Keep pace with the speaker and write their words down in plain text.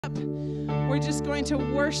We're just going to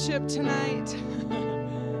worship tonight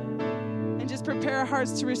and just prepare our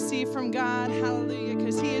hearts to receive from God. Hallelujah,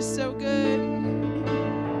 because He is so good.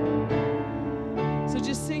 So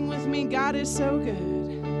just sing with me, God is so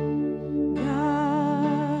good.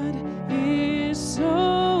 God is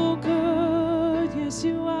so good. Yes,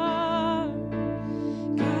 you are.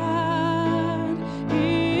 God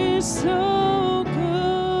is so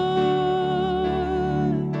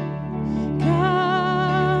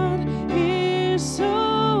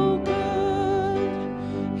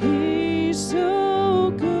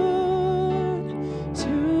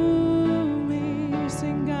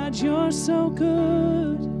so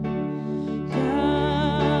good.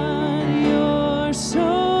 God, you're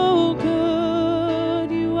so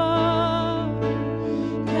good. You are.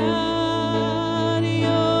 God,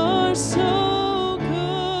 you're so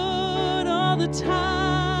good all the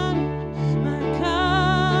time. My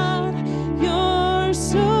God, you're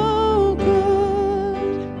so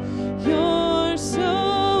good. You're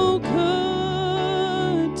so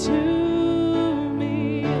good to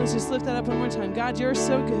me. Let's just lift that up one more time. God, you're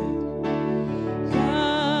so good.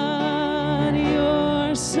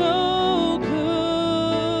 So good.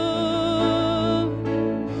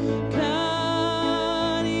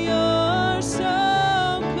 God, you're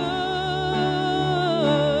so good.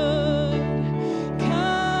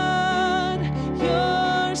 God,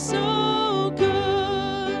 you're so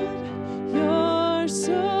good. You're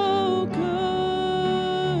so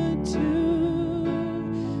good to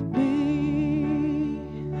me.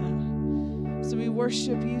 So we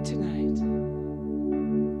worship you tonight.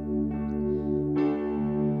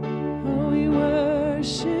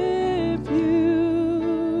 Worship you.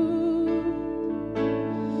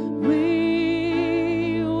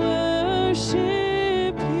 We worship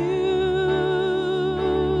you.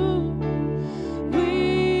 We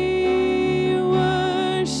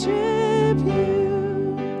worship you.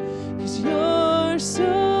 'Cause you're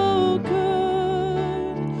so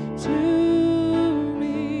good to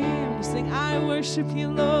me. I'm gonna sing, I worship you,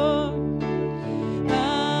 Lord.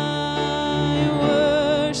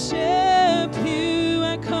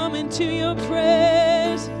 To your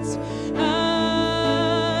presence,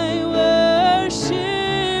 I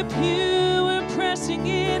worship you. We're pressing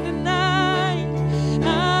in tonight.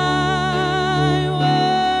 I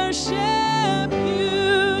worship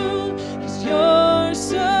you, 'cause you're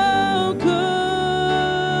so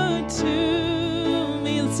good to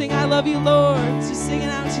me. Let's sing, I love you, Lord. Just sing it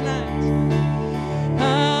out tonight.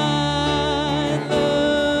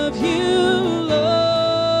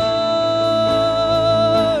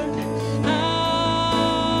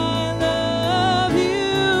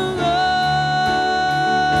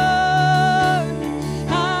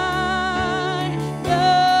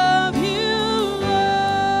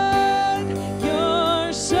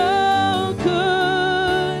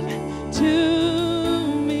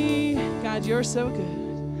 You're so good.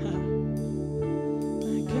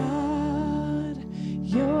 My God,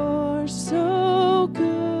 you're so good.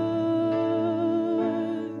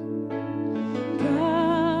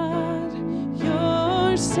 God,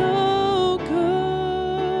 you're so good.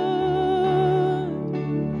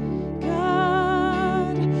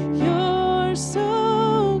 God, you're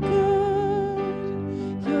so good.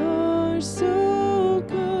 You're so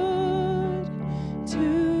good to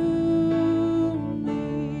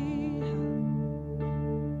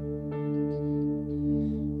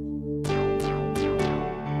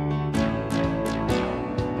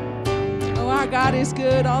God is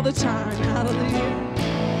good all the time. Hallelujah.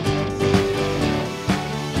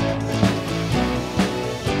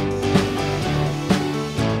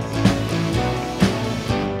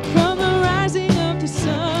 From the rising of the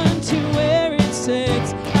sun to where it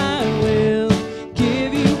sets, I will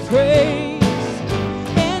give you praise.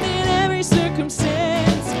 And in every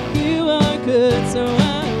circumstance, you are good, so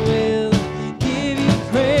I will give you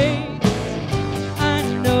praise. I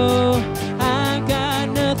know I got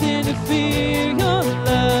nothing to fear.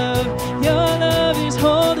 Your love is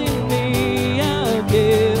holding me. I'll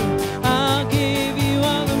give you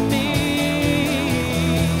all of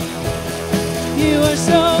me. You are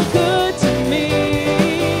so good to me.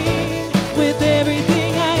 With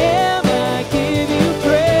everything I am, I give you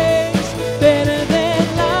praise. Better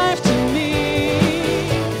than life to me.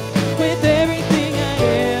 With everything I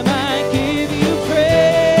am, I give you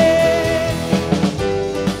praise.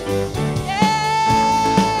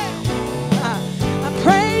 Yeah! I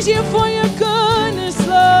praise you for your goodness,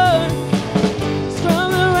 Lord.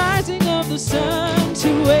 From the rising of the sun to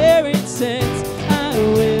where it sets, I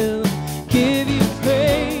will give you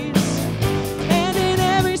praise. And in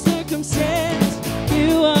every circumstance,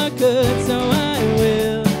 you are good, so I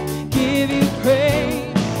will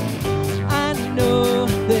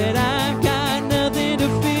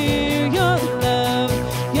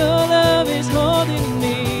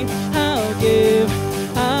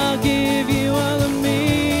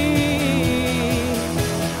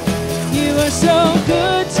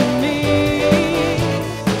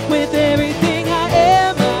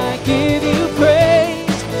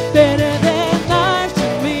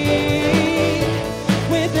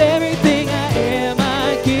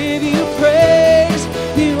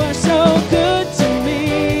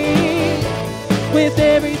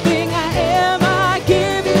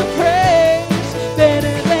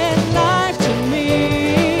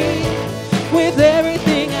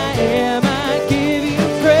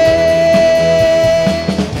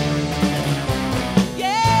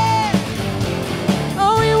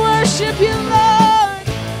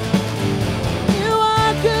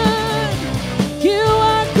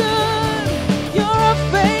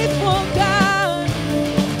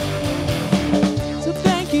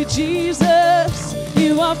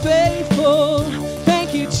are faithful.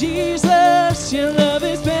 Thank you, Jesus. Your love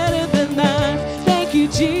is better than life. Thank you,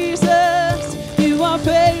 Jesus. You are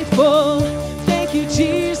faithful. Thank you,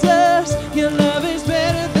 Jesus. Your love is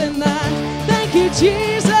better than life. Thank you,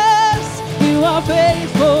 Jesus. You are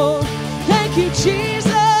faithful. Thank you,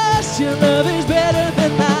 Jesus. Your love is better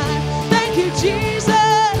than life. Thank you,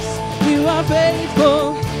 Jesus. You are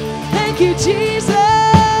faithful. Thank you, Jesus.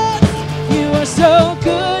 You are so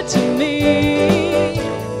good to me.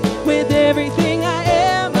 With everything I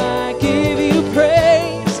am, I give you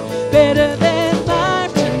praise. Better than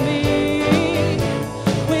life to me.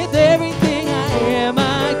 With everything I am,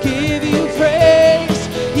 I give you praise.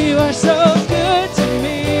 You are so good to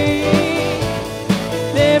me.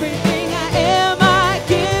 With everything I am, I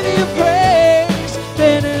give you praise.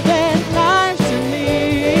 Better than life to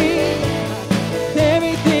me. With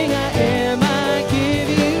everything I am, I give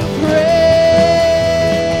you praise.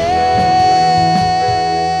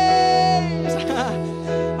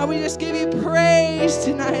 And we just give you praise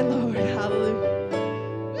tonight, Lord. Hallelujah.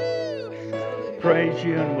 Woo. Hallelujah. Praise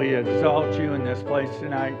you and we exalt you in this place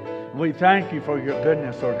tonight. We thank you for your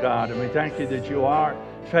goodness, Lord God, and we thank you that you are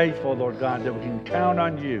faithful, Lord God, that we can count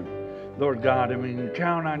on you, Lord God, and we can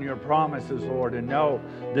count on your promises, Lord, and know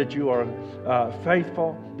that you are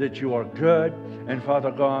faithful, that you are good, and Father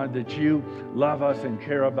God, that you love us and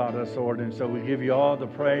care about us, Lord. And so we give you all the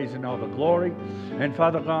praise and all the glory. And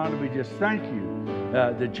Father God, we just thank you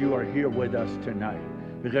that you are here with us tonight,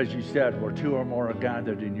 because you said where two or more are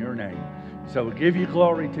gathered in your name. So we give you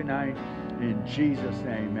glory tonight in Jesus'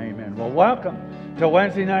 name, amen. Well, welcome to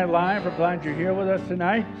Wednesday Night Live. We're glad you're here with us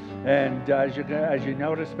tonight. And as you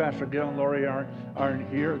notice, Pastor Gil and Lori aren't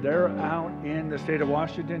here. They're out in the state of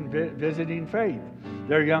Washington visiting Faith,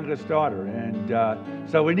 their youngest daughter. And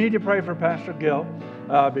so we need to pray for Pastor Gil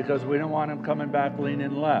because we don't want him coming back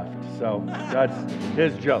leaning left. So that's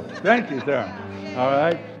his joke. Thank you, Sarah. All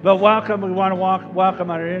right. But welcome. We want to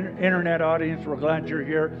welcome our internet audience. We're glad you're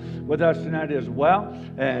here with us tonight as well.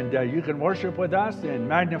 And you can worship with us and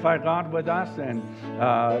magnify God with us.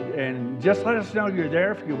 And just let us know you're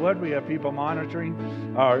there if you would. We have people monitoring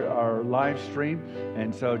our live stream.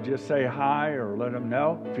 And so just say hi or let them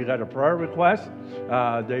know. If you got a prayer request,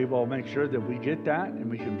 they will make sure that we get that and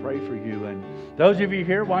we can pray for you. And those of you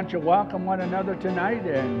here, why don't you welcome one another tonight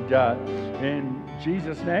and in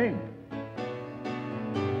Jesus' name.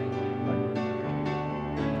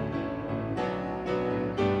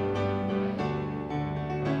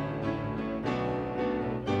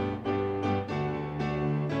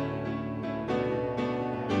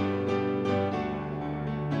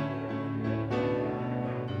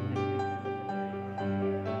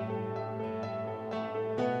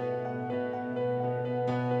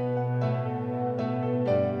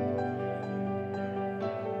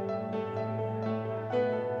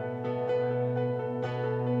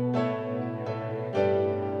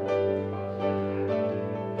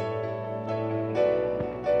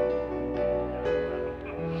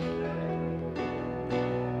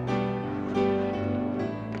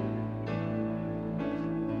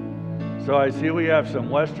 So I see we have some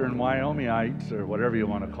Western Wyomingites, or whatever you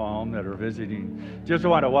want to call them, that are visiting. Just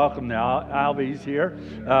want to welcome the Albies here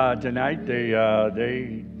tonight.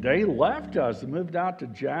 They left us and moved out to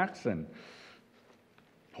Jackson.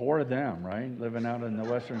 Poor them, right? Living out on the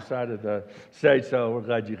western side of the state. So we're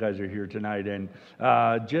glad you guys are here tonight. And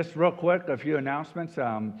just real quick, a few announcements.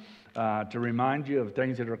 To remind you of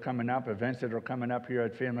things that are coming up, events that are coming up here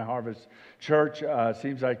at Family Harvest Church.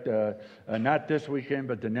 Seems like not this weekend,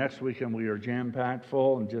 but the next weekend we are jam-packed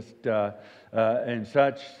full and just and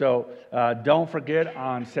such. So don't forget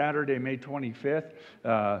on Saturday, May 25th. Is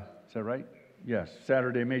that right? Yes,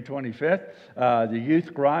 Saturday, May 25th, the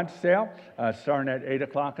Youth Garage Sale, starting at 8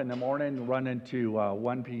 o'clock in the morning, running to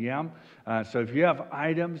 1 p.m. So if you have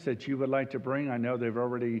items that you would like to bring, I know they've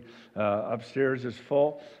already, upstairs is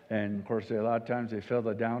full. And, of course, a lot of times they fill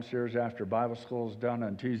the downstairs after Bible school is done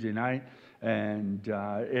on Tuesday night. And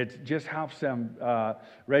it just helps them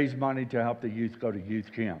raise money to help the youth go to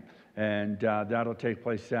youth camp. And that'll take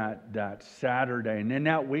place that Saturday. And then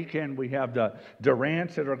that weekend, we have the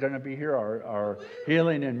Durants that are going to be here, our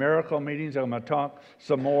healing and miracle meetings. I'm going to talk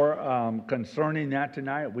some more concerning that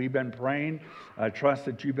tonight. We've been praying. I trust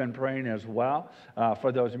that you've been praying as well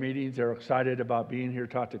for those meetings. They're excited about being here.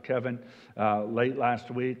 Talked to Kevin late last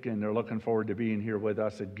week, and they're looking forward to being here with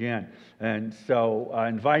us again. And so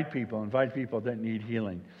invite people that need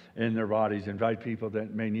healing in their bodies, invite people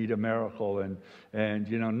that may need a miracle. And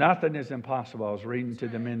you know, nothing nothing is impossible. I was reading to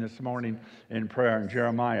the men this morning in prayer in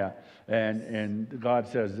Jeremiah, and God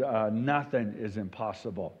says nothing is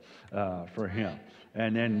impossible for him.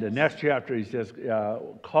 And then the next chapter, he says,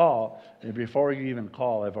 call, and before you even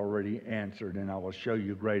call, I've already answered, and I will show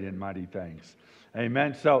you great and mighty things.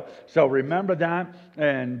 Amen. So remember that,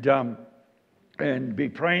 and be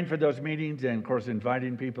praying for those meetings, and of course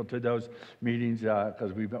inviting people to those meetings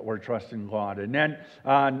because we're trusting God. And then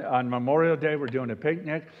on Memorial Day, we're doing a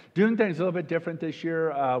picnic, doing things a little bit different this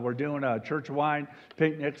year. We're doing a church-wide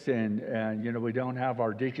picnics, and we don't have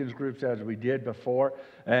our deacons groups as we did before.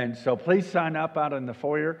 And so please sign up out in the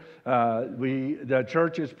foyer. The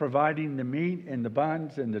church is providing the meat and the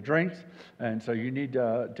buns and the drinks, and so you need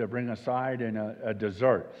to bring a side and a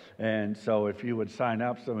dessert. And so if you would sign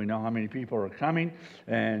up so we know how many people are coming.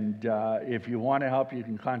 And if you want to help, you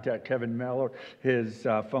can contact Kevin Miller. His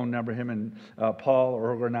phone number, him and Paul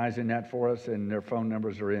are organizing that for us, and their phone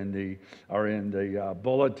numbers are in the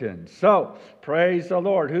bulletin. So praise the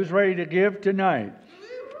Lord. Who's ready to give tonight?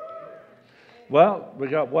 Well, we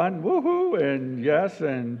got one woohoo and yes,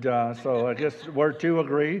 and so I guess where two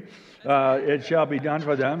agree, it shall be done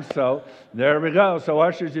for them. So there we go. So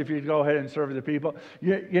ushers, if you'd go ahead and serve the people.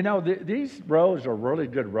 These rows are really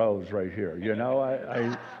good rows right here.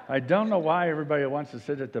 I don't know why everybody wants to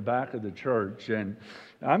sit at the back of the church, and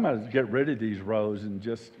I'm going to get rid of these rows and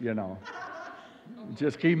just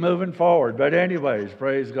keep moving forward. But anyways,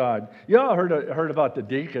 praise God. You all heard about the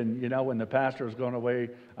deacon, when the pastor was going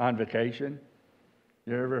away on vacation.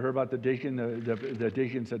 You ever heard about the deacon? The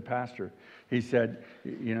deacon said, Pastor, he said,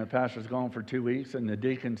 the pastor's gone for 2 weeks, and the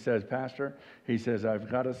deacon says, Pastor, he says, I've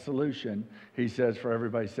got a solution. He says, for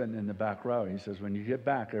everybody sitting in the back row. He says, when you get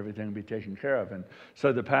back, everything will be taken care of. And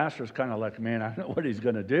so the pastor's kind of like, man, I don't know what he's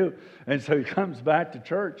going to do. And so he comes back to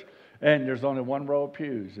church, and there's only one row of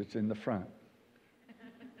pews. It's in the front.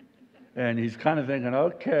 And he's kind of thinking,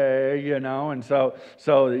 okay, and so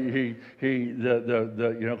of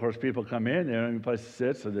course, people come in, they don't have any place to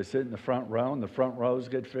sit, so they sit in the front row, and the front rows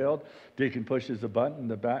get filled. Deacon pushes the button,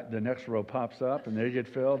 the next row pops up, and they get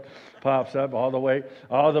filled, pops up all the way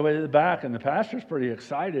to the back, and the pastor's pretty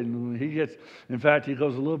excited, and he goes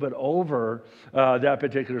a little bit over that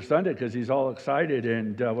particular Sunday because he's all excited,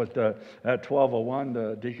 and at 12:01,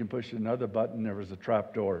 the deacon pushed another button, there was a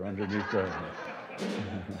trap door underneath the...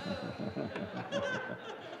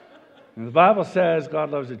 And the Bible says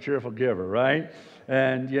God loves a cheerful giver, right?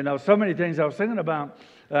 And, so many things I was thinking about,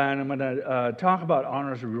 and I'm going to talk about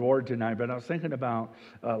honors and reward tonight, but I was thinking about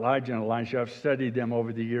Elijah and Elisha. I've studied them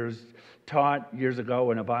over the years, taught years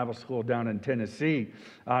ago in a Bible school down in Tennessee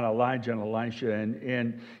on Elijah and Elisha.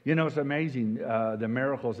 And it's amazing the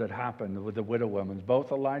miracles that happened with the widow women,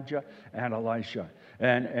 both Elijah and Elisha.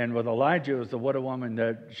 And with Elijah, it was the widow woman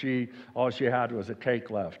that all she had was a cake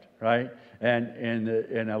left, right? And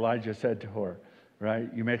Elijah said to her, right,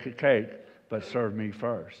 you make a cake, but serve me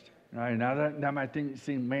first. Right? Now that might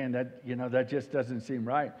seem, man, that just doesn't seem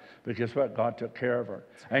right. But guess what? God took care of her.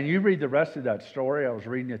 And you read the rest of that story. I was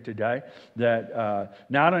reading it today. That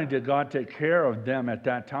not only did God take care of them at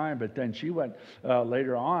that time, but then she went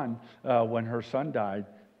later on when her son died.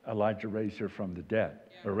 Elijah raised her from the dead.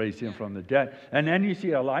 Or raised him from the dead. And then you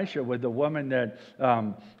see Elisha with the woman that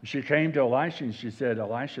she came to Elisha and she said,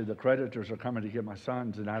 Elisha, the creditors are coming to get my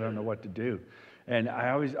sons and I don't know what to do. And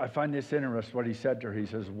I find this interesting what he said to her. He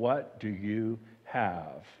says, what do you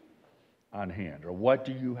have on hand? Or what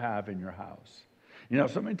do you have in your house?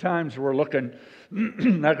 So many times we're looking, I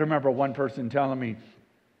can remember one person telling me,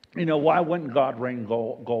 why wouldn't God rain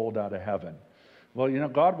gold out of heaven? Well,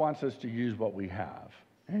 God wants us to use what we have.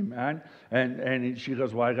 Amen. And she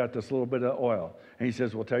goes, well, I got this little bit of oil. And he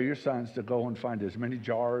says, well, tell your sons to go and find as many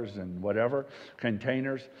jars and whatever,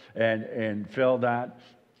 containers, and fill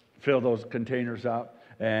those containers up.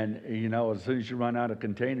 And, as soon as you run out of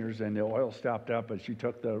containers and the oil stopped up, but she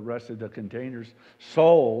took the rest of the containers,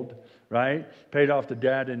 sold, right, paid off the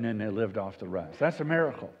debt, and then they lived off the rest. That's a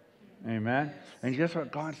miracle. Amen. And guess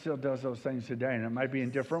what? God still does those things today, and it might be in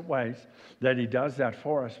different ways that He does that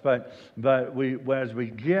for us. But as we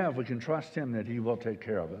give, we can trust Him that He will take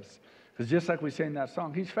care of us. Because just like we say in that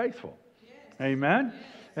song, He's faithful. Yes. Amen.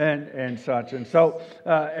 And such. And so,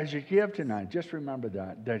 as you give tonight, just remember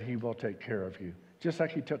that He will take care of you, just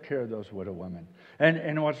like He took care of those widow women.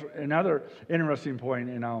 And what's another interesting point,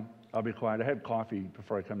 and I'll be quiet. I had coffee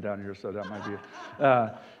before I come down here, so that might be.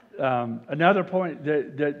 Another point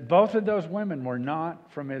that both of those women were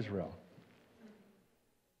not from Israel.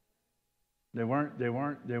 They weren't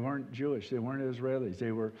Jewish. They weren't Israelis.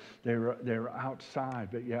 They were outside,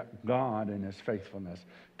 but yet God in His faithfulness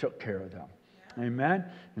took care of them. Amen.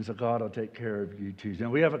 And so God will take care of you too. Now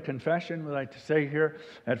we have a confession we like to say here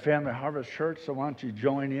at Family Harvest Church, so why don't you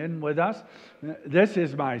join in with us? This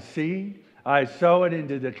is my seed. I sow it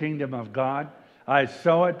into the kingdom of God. I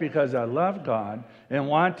sow it because I love God and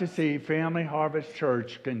want to see Family Harvest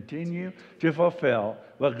Church continue to fulfill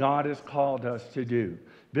what God has called us to do.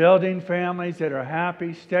 Building families that are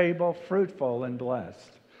happy, stable, fruitful, and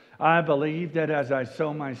blessed. I believe that as I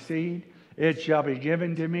sow my seed, it shall be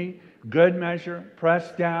given to me, good measure,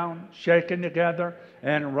 pressed down, shaken together,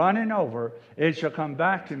 and running over. It shall come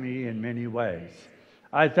back to me in many ways.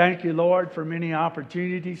 I thank you, Lord, for many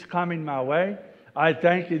opportunities coming my way. I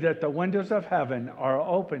thank you that the windows of heaven are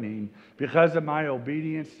opening because of my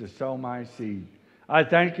obedience to sow my seed. I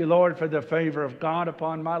thank you, Lord, for the favor of God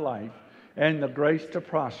upon my life and the grace to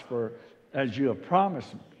prosper as you have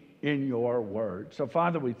promised in your word. So,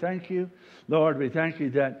 Father, we thank you. Lord, we thank you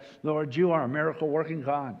that, Lord, you are a miracle-working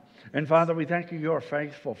God. And, Father, we thank you you're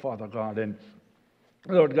faithful, Father God. And,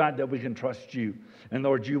 Lord God, that we can trust you. And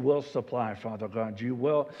Lord, you will supply, Father God. You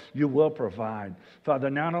will provide. Father,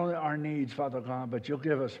 not only our needs, Father God, but you'll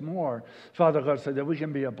give us more, Father God, so that we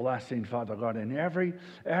can be a blessing, Father God, in every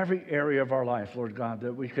area of our life, Lord God,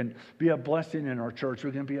 that we can be a blessing in our church.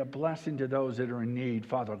 We can be a blessing to those that are in need,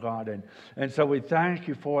 Father God. And so we thank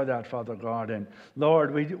you for that, Father God. And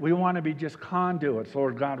Lord, we want to be just conduits,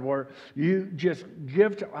 Lord God, where you just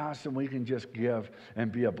give to us and we can just give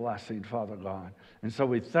and be a blessing, Father God. And so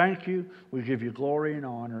we thank you. We give you glory and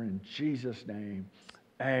honor in Jesus' name.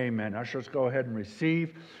 Amen. Ushers, go ahead and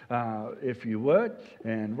receive if you would.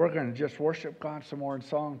 And we're going to just worship God some more in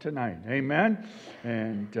song tonight. Amen.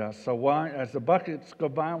 And so as the buckets go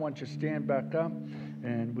by, I want you to stand back up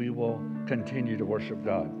and we will continue to worship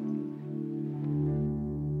God.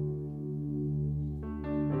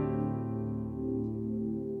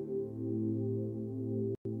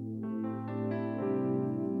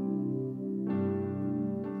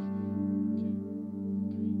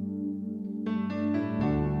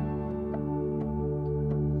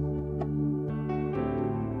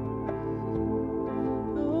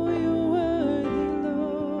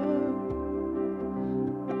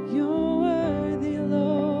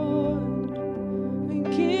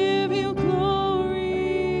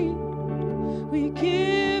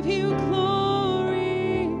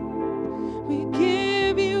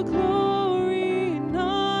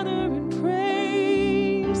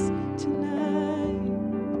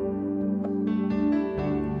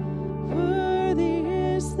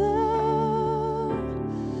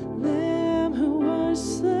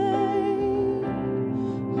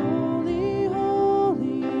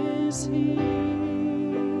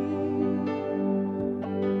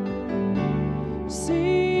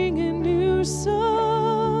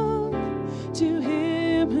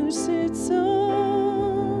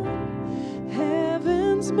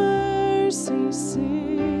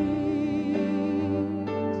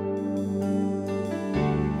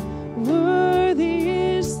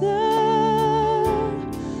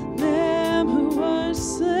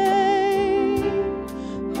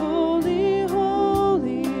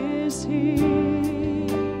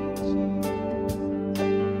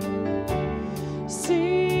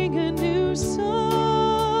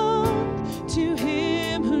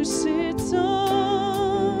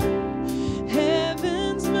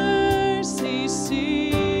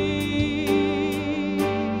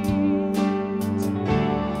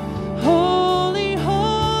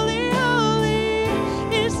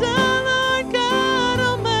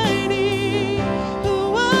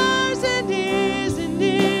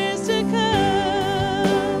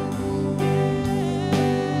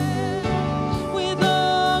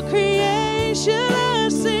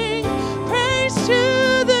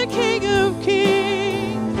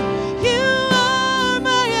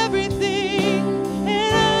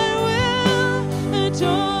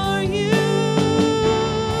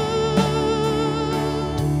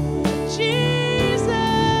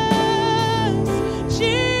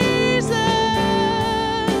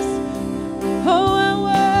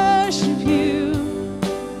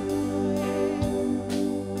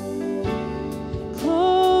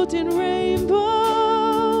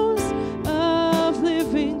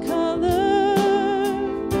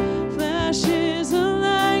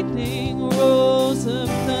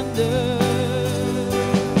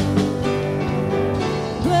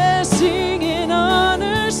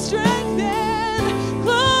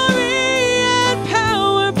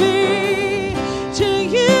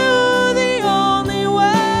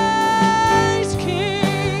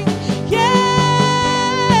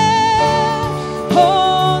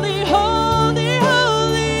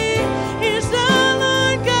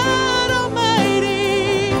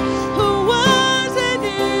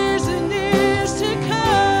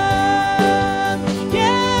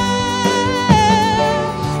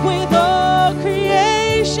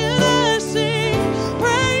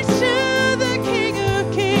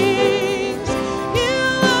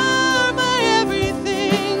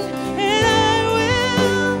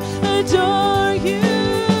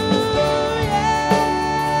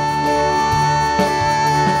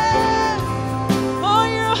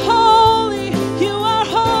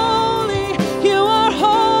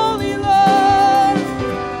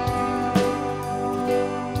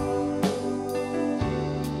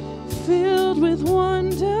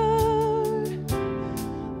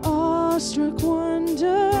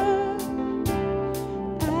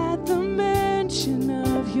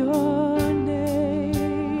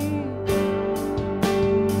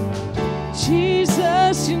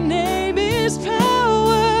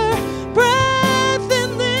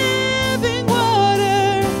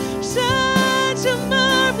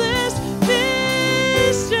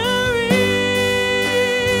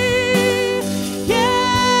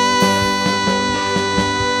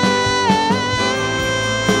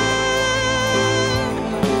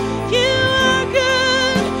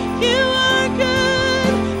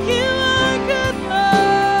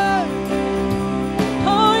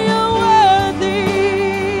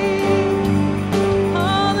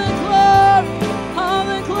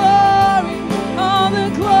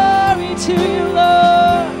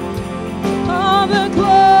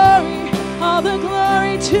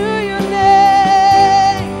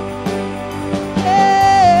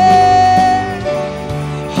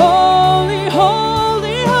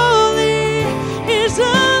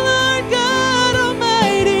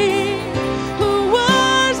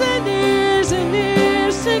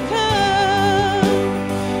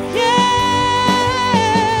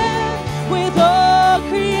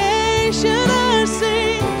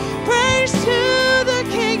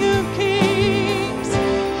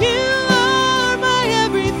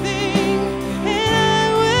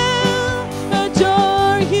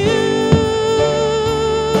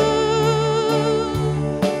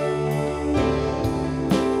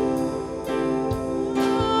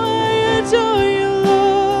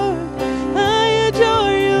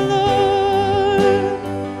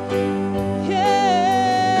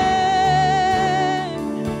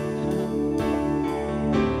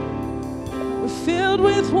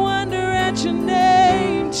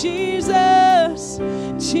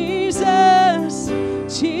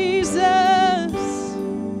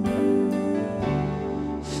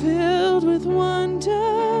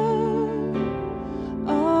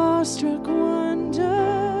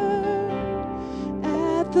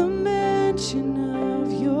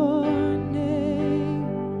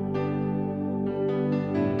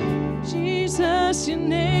 Jesus, your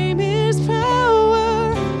name is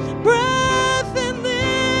power, breath and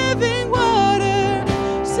living water.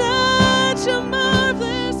 Such a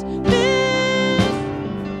marvelous mystery.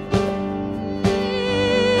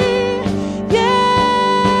 Yeah.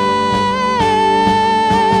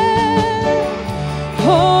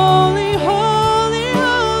 Holy, holy,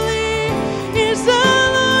 holy is the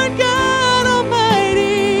Lord God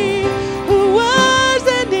Almighty, who was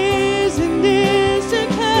and is to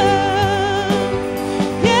come.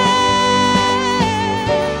 Yeah,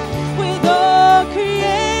 with all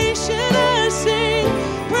creation I sing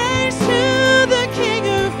praise to the King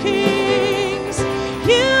of Kings.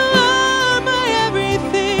 You are my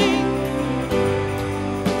everything.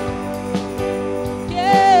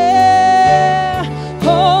 Yeah,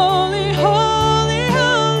 holy, holy,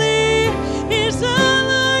 holy is the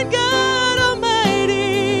Lord God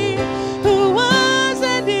Almighty, who was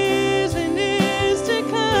and is to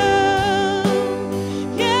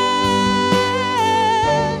come. Yeah,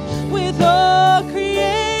 with all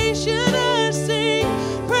creation I sing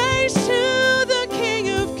praise to the King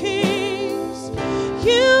of Kings.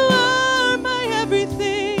 You are my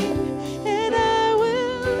everything, and I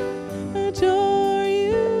will adore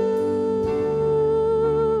you.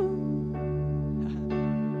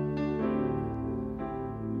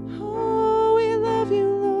 Oh, we love you,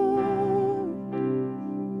 Lord.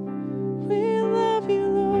 We love you,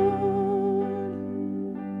 Lord.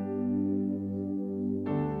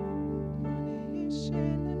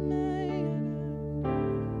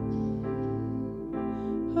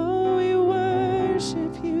 Oh, we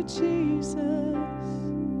worship you, Jesus.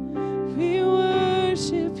 We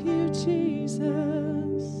worship you,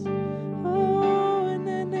 Jesus. Oh, and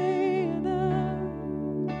then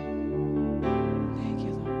thank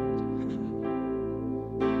you, Lord.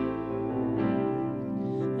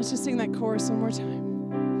 Let's just sing that chorus one more time.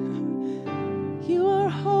 You are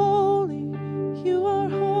holy, you are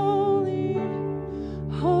holy,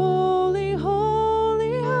 holy,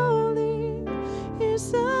 holy, holy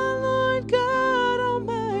is the Lord God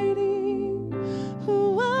Almighty,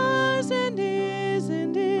 who was and is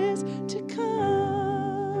to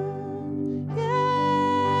come.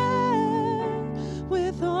 Yeah,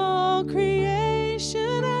 with all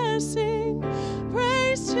creation I sing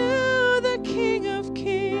praise to the King of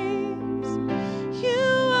Kings.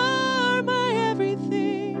 You are my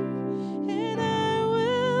everything, and I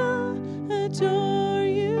will adore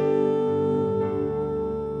you.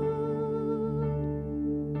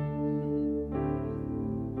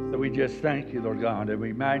 So we just thank you, Lord God, and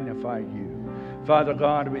we magnify you. Father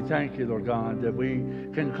God, we thank you, Lord God, that we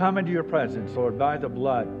can come into your presence, Lord, by the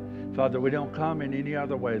blood. Father, we don't come in any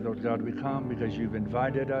other way, Lord God. We come because you've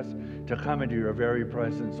invited us to come into your very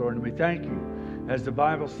presence, Lord. And we thank you, as the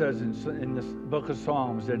Bible says in the book of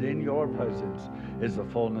Psalms, that in your presence is the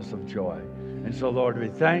fullness of joy. And so, Lord, we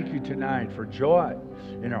thank you tonight for joy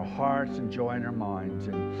in our hearts and joy in our minds.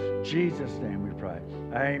 In Jesus' name we pray.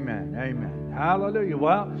 Amen. Amen. Hallelujah.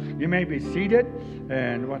 Well, you may be seated.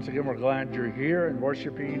 And once again, we're glad you're here and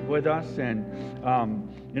worshiping with us. And,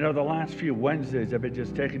 the last few Wednesdays, I've been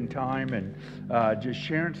just taking time and just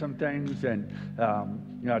sharing some things. And,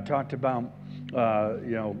 I talked about,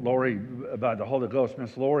 Lori, about the Holy Ghost.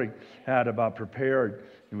 Miss Lori had about prepared,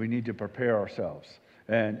 and we need to prepare ourselves.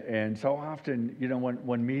 And so often,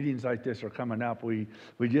 when meetings like this are coming up, we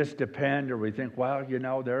just depend, or we think, well,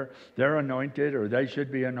 they're anointed, or they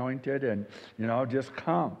should be anointed, and just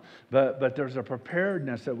come. But there's a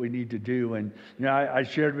preparedness that we need to do. And I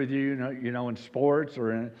shared with you, in sports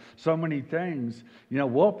or in so many things,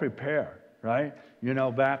 we'll prepare, right?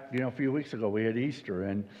 Back, a few weeks ago we had Easter,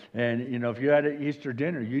 and if you had an Easter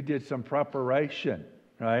dinner, you did some preparation,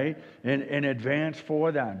 right? In advance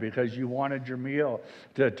for that, because you wanted your meal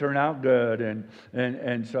to turn out good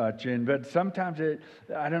and such. But sometimes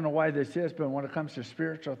I don't know why this is, but when it comes to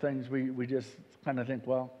spiritual things, we just kind of think,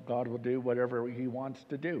 well, God will do whatever he wants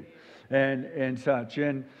to do and such.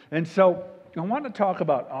 And so I want to talk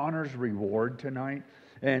about honor's reward tonight.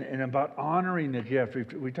 And about honoring the gift.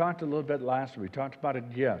 We talked a little bit last week. We talked about a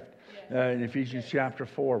gift in Ephesians chapter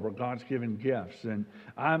 4, where God's given gifts. And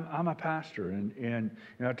I'm a pastor, and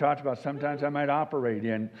I talked about sometimes I might operate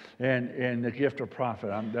in the gift of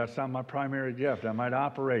prophet. That's not my primary gift. I might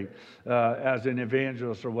operate as an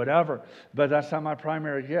evangelist or whatever, but that's not my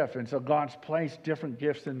primary gift. And so God's placed different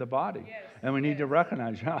gifts in the body. Yes. And we need to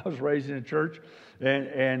recognize. I was raised in a church,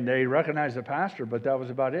 and they recognized the pastor, but that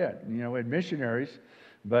was about it. We had missionaries,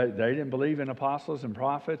 but they didn't believe in apostles and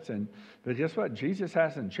prophets. But guess what? Jesus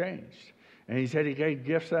hasn't changed. And he said he gave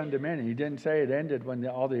gifts unto men. He didn't say it ended when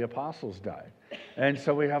all the apostles died. And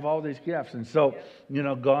so we have all these gifts. And so,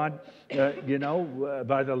 God,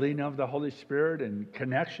 by the leading of the Holy Spirit and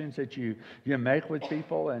connections that you make with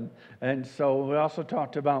people. And so we also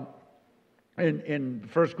talked about in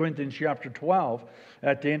 1 Corinthians chapter 12,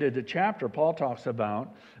 at the end of the chapter, Paul talks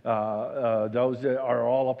about those that are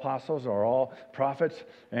all apostles, are all prophets,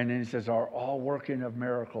 and then he says, are all working of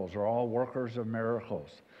miracles, are all workers of miracles.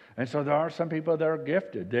 And so there are some people that are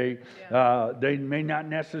gifted. They may not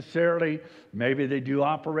necessarily, maybe they do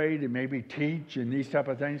operate and maybe teach and these type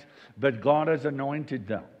of things, but God has anointed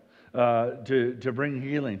them to bring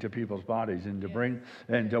healing to people's bodies and to bring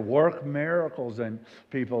and to work miracles in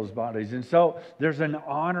people's bodies. And so there's an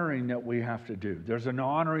honoring that we have to do. There's an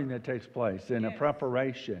honoring that takes place and a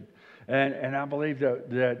preparation. And I believe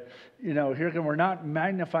that here again, we're not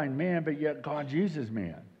magnifying man, but yet God uses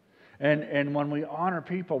man. And when we honor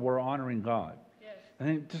people, we're honoring God. Yes. I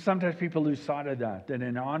think sometimes people lose sight of that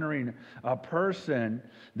in honoring a person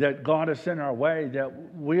that God has sent our way,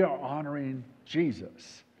 that we are honoring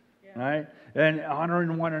Jesus. Right? And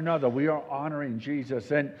honoring one another. We are honoring Jesus.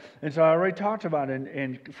 And so I already talked about it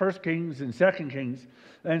in 1 Kings and 2 Kings.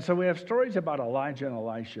 And so we have stories about Elijah and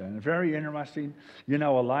Elisha. And very interesting.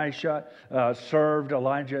 Elisha served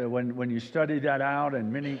Elijah. When you study that out, and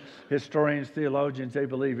many historians, theologians, they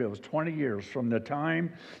believe it was 20 years from the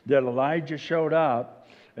time that Elijah showed up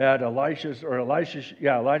at Elijah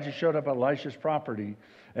showed up at Elisha's property.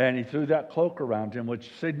 And he threw that cloak around him, which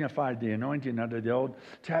signified the anointing under the Old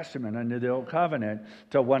Testament, under the Old Covenant,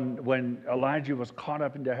 to when Elijah was caught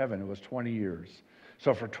up into heaven. It was 20 years.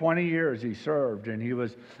 So for 20 years he served,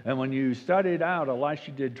 and when you study it out,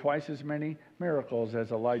 Elisha did twice as many miracles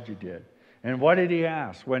as Elijah did. And what did he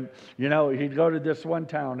ask? When, he'd go to this one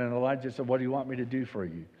town, and Elijah said, what do you want me to do for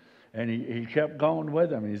you? And he kept going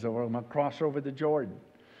with him. He said, well, I'm going to cross over the Jordan.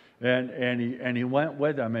 And he went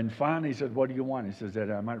with them. And finally he said, what do you want? He says,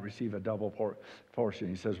 that I might receive a double portion.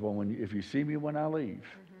 He says, well, if you see me when I leave,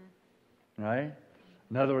 right?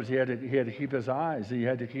 In other words, he had to keep his eyes. He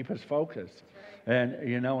had to keep his focus. And,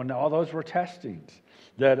 and all those were testings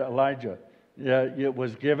that Elijah, it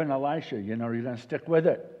was given Elisha, you're going to stick with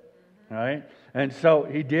it, right? And so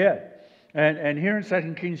he did. And here in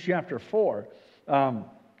 2 Kings chapter 4,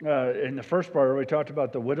 in the first part, we talked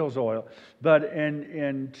about the widow's oil, but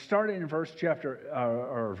in starting in verse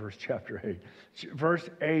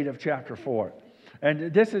 8 of chapter 4,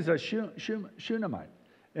 and this is a Shunammite,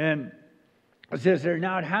 and it says there,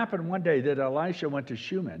 now it happened one day that Elisha went to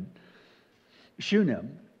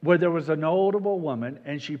Shunem, where there was a notable woman,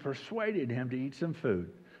 and she persuaded him to eat some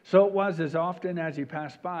food. So it was as often as he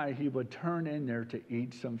passed by, he would turn in there to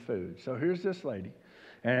eat some food. So here's this lady.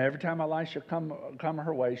 And every time Elisha come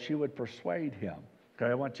her way, she would persuade him.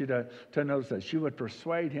 Okay, I want you to notice that. She would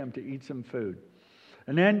persuade him to eat some food.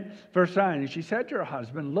 And then, verse 9, and she said to her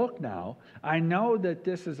husband, look now, I know that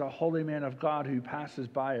this is a holy man of God who passes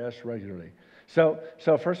by us regularly. So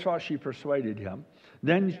first of all, she persuaded him.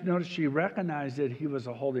 Then notice she recognized that he was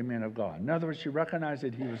a holy man of God. In other words, she recognized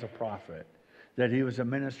that he was a prophet, that he was a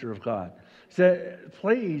minister of God. Said,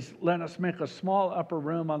 please let us make a small upper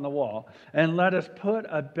room on the wall, and let us put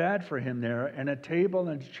a bed for him there, and a table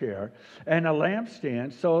and a chair, and a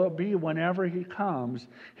lampstand, so it'll be whenever he comes,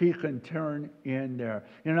 he can turn in there.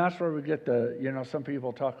 That's where we get some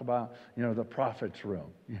people talk about, the prophet's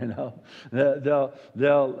room.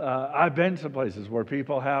 I've been to places where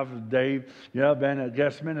people they've been a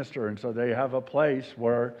guest minister, and so they have a place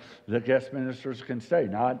where the guest ministers can stay.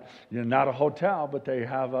 Not a hotel, but they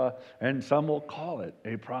have and some will call it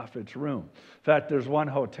a prophet's room. In fact, there's one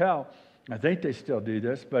hotel, I think they still do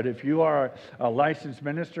this, but if you are a licensed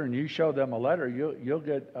minister and you show them a letter, you'll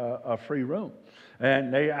get a free room.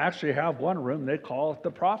 And they actually have one room, they call it the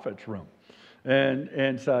prophet's room.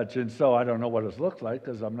 And such. And so I don't know what it looks like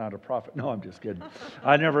because I'm not a prophet. No, I'm just kidding.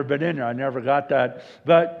 I've never been in there. I never got that.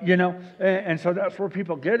 But, and so that's where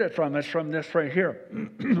people get it from. It's from this right here.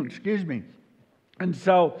 Excuse me. And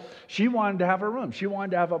so she wanted to have a room. She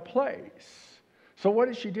wanted to have a place. So what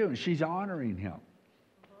is she doing? She's honoring him.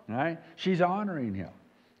 Right? She's honoring him.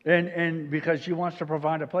 And because she wants to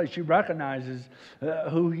provide a place, she recognizes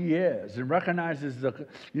who he is and recognizes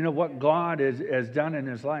what God has done in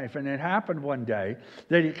his life. And it happened one day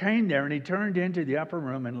that he came there and he turned into the upper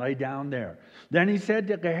room and lay down there. Then he said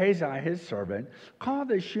to Gehazi, his servant, call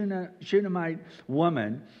the Shunammite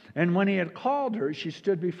woman. And when he had called her, she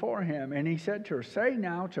stood before him. And he said to her, say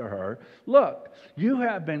now to her, look, you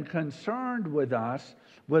have been concerned with us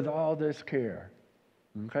with all this care.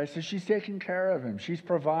 Okay, so she's taking care of him. She's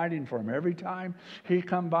providing for him. Every time he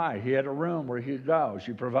come by, he had a room where he'd go.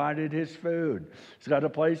 She provided his food. He's got a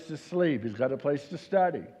place to sleep. He's got a place to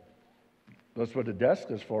study. That's what a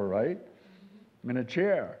desk is for, right? And a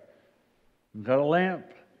chair. And got a lamp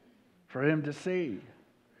for him to see.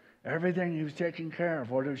 Everything he was taking care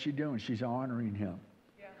of, what is she doing? She's honoring him.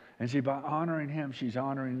 Yeah. And see, by honoring him, she's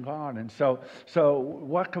honoring God. And so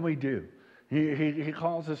what can we do? He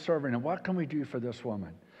calls a servant, and what can we do for this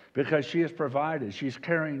woman? Because she has provided. She's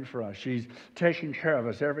caring for us. She's taking care of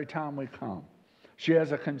us every time we come. She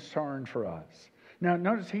has a concern for us. Now,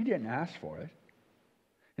 notice he didn't ask for it.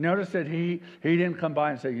 Notice that he didn't come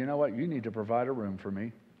by and say, you know what, you need to provide a room for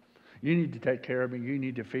me. You need to take care of me. You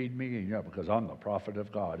need to feed me, because I'm the prophet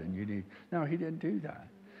of God. And you need. No, he didn't do that.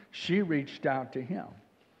 She reached out to him,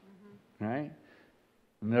 right?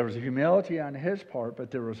 And there was humility on his part, but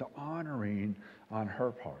there was honoring on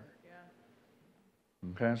her part.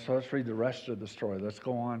 Yeah. Okay, so let's read the rest of the story. Let's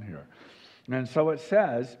go on here. And so it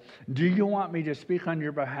says, do you want me to speak on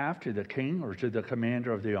your behalf to the king or to the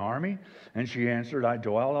commander of the army? And she answered, I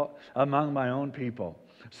dwell among my own people.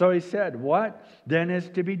 So he said, what then is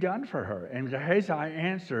to be done for her? And Gehazi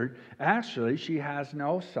answered, actually, she has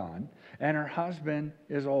no son, and her husband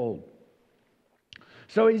is old.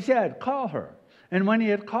 So he said, call her. And when he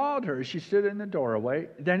had called her, she stood in the doorway.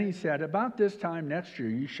 Then he said, about this time next year,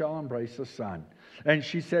 you shall embrace a son. And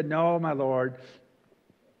she said, no, my Lord,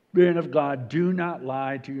 man of God, do not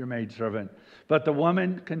lie to your maidservant. But the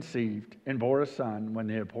woman conceived and bore a son when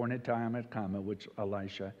the appointed time had come, at which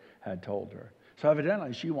Elisha had told her. So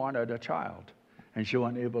evidently she wanted a child, and she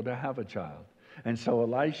wasn't able to have a child. And so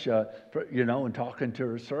Elisha, in talking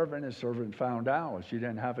to his servant found out she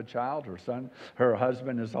didn't have a child. Her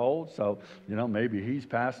husband is old, so, maybe he's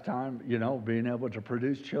past time, being able to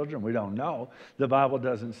produce children. We don't know. The Bible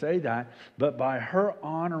doesn't say that. But by her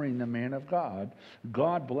honoring the man of God,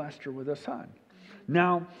 God blessed her with a son.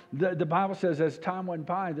 Now, the Bible says as time went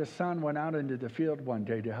by, the son went out into the field one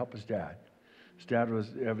day to help his dad. His dad was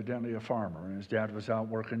evidently a farmer, and his dad was out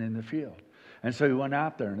working in the field. And so he went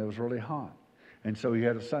out there, and it was really hot. And so he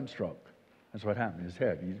had a sunstroke. That's what happened. His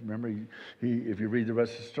head. Remember, if you read the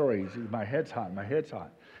rest of the story, he said, my head's hot.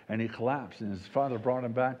 And he collapsed. And his father brought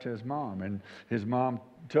him back to his mom. And his mom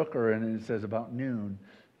took her, and it says about noon,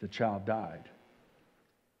 the child died.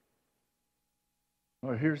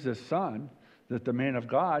 Well, here's this son that the man of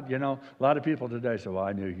God, a lot of people today say, well,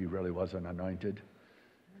 I knew he really wasn't anointed.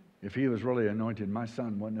 If he was really anointed, my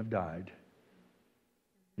son wouldn't have died.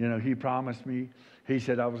 He promised me. He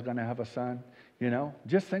said I was going to have a son.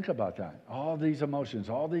 Just think about that. All these emotions,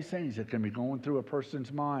 all these things that can be going through a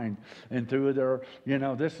person's mind and through their,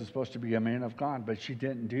 this is supposed to be a man of God, but she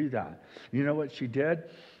didn't do that. You know what she did?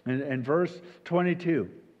 In verse 22,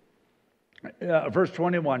 verse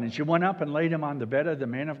 21, and she went up and laid him on the bed of the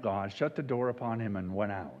man of God, shut the door upon him, and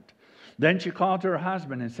went out. Then she called to her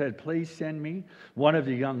husband and said, please send me one of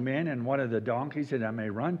the young men and one of the donkeys that I may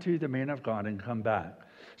run to the man of God and come back.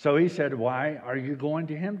 So he said, why are you going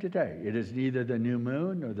to him today? It is neither the new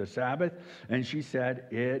moon nor the Sabbath. And she said,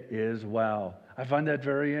 it is well. I find that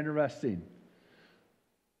very interesting.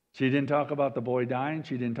 She didn't talk about the boy dying.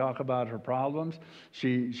 She didn't talk about her problems.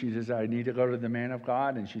 She says, I need to go to the man of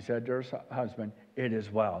God. And she said to her husband, it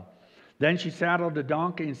is well. Then she saddled a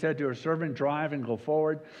donkey and said to her servant, drive and go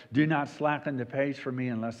forward. Do not slacken the pace for me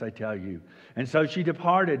unless I tell you. And so she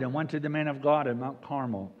departed and went to the man of God at Mount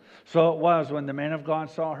Carmel. So it was when the man of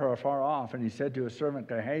God saw her afar off, and he said to his servant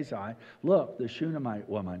Gehazi, look, the Shunammite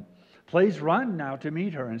woman. Please run now to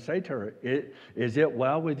meet her and say to her, is it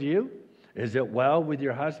well with you? Is it well with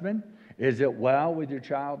your husband? Is it well with your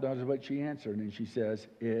child? Notice what she answered. And she says,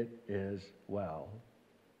 it is well.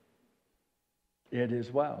 It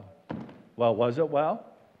is well. Well, was it well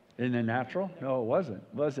in the natural? No, it wasn't,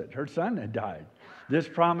 was it? Her son had died. This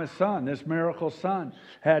promised son, this miracle son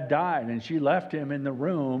had died, and she left him in the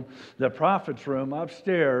room, the prophet's room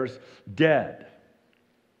upstairs, dead.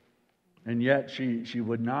 And yet she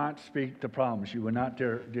would not speak the problem. She would not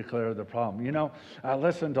declare the problem. I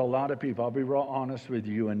listen to a lot of people. I'll be real honest with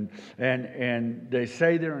you. And they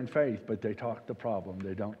say they're in faith, but they talk the problem.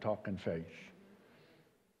 They don't talk in faith.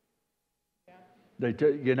 They,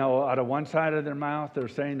 out of one side of their mouth, they're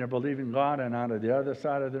saying they're believing God, and out of the other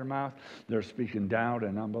side of their mouth, they're speaking doubt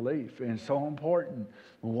and unbelief. And it's so important.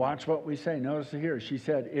 Watch what we say. Notice here, she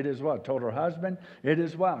said, it is well. Told her husband, it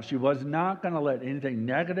is well. She was not going to let anything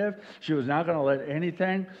negative. She was not going to let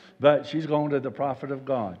anything, but she's going to the prophet of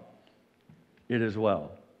God. It is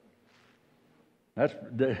well. That's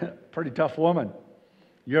a pretty tough woman.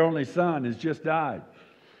 Your only son has just died.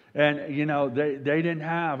 And, they didn't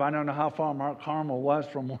have, I don't know how far Mount Carmel was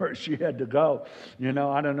from where she had to go. I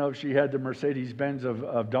don't know if she had the Mercedes-Benz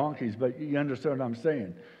of donkeys, but you understand what I'm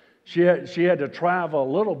saying. She had to travel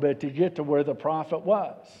a little bit to get to where the prophet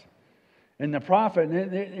was. And the prophet,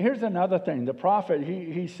 and here's another thing. The prophet,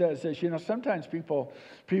 he says this, sometimes people,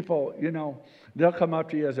 they'll come up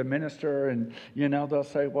to you as a minister and, they'll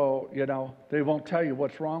say, well, they won't tell you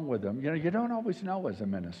what's wrong with them. You don't always know as a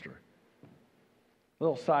minister.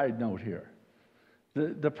 Little side note here.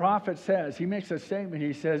 The prophet says, he makes a statement,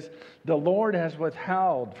 he says, the Lord has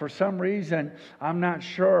withheld. For some reason, I'm not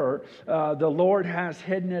sure, the Lord has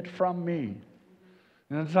hidden it from me.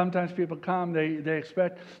 And sometimes people come, they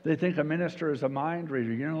think a minister is a mind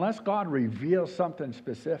reader. Unless God reveals something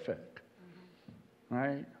specific,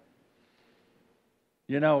 right?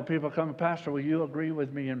 People come, Pastor, will you agree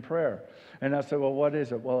with me in prayer? And I say, well, what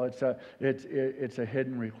is it? Well, it's a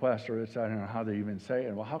hidden request, or I don't know how they even say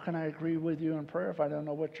it. Well, how can I agree with you in prayer if I don't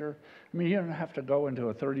know what you don't have to go into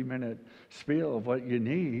a 30-minute spiel of what you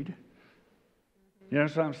need. You know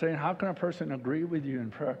what I'm saying? How can a person agree with you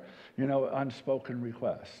in prayer? Unspoken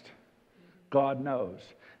request. God knows.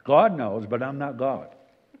 God knows, but I'm not God.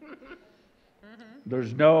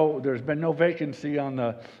 There's been no vacancy on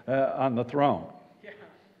the throne.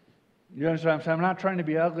 You understand what I'm saying? I'm not trying to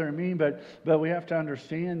be ugly or mean, but we have to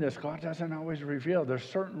understand this. God doesn't always reveal. There's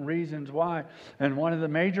certain reasons why. And one of the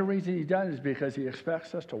major reasons he does is because he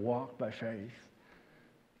expects us to walk by faith.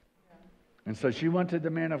 And so she went to the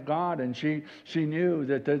man of God, and she knew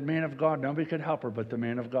that the man of God, nobody could help her but the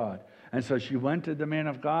man of God. And so she went to the man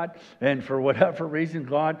of God, and for whatever reason,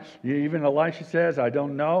 God, even Elisha says, I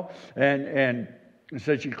don't know, and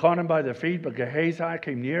so she caught him by the feet, but Gehazi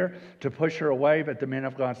came near to push her away, but the man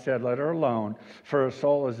of God said, let her alone, for her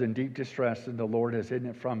soul is in deep distress, and the Lord has hidden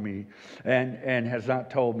it from me, and has not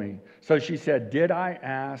told me. So she said, did I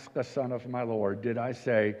ask a son of my Lord? Did I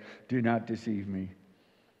say, do not deceive me?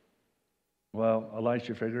 Well,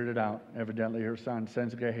 Elisha figured it out. Evidently, her son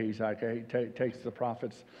sends Gehazi, takes the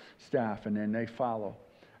prophet's staff, and then they follow,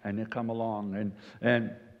 and they come along,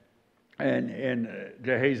 and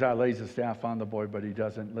Gehazi lays the staff on the boy, but he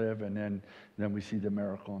doesn't live, and then we see the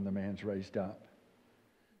miracle, and the man's raised up.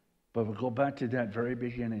 But we'll go back to that very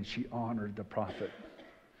beginning. She honored the prophet.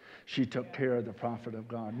 She took care of the prophet of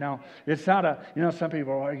God. Now, it's not some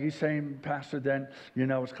people are you saying, Pastor, then,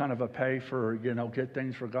 it's kind of a pay for, get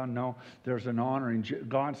things for God. No, there's an honoring.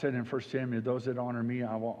 God said in 1 Samuel, those that honor me,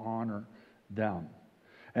 I will honor them.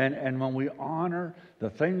 And when we honor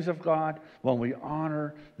the things of God, when we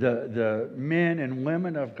honor the men and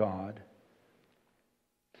women of God.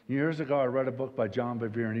 Years ago, I read a book by John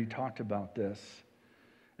Bevere, and he talked about this.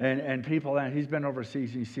 And people, and he's been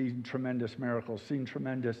overseas, he's seen tremendous miracles, seen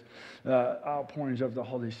tremendous outpourings of the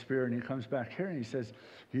Holy Spirit. And he comes back here and he says,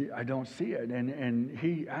 I don't see it. And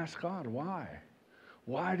he asks God, why?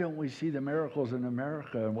 Why don't we see the miracles in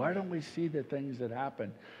America? And why don't we see the things that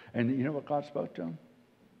happen? And you know what God spoke to him?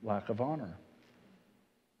 Lack of honor.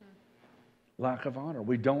 Lack of honor.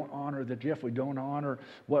 We don't honor the gift. We don't honor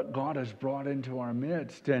what God has brought into our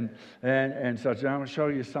midst and such. And I'm going to show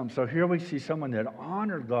you some. So here we see someone that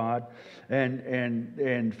honored God,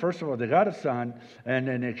 and first of all, they got a son, and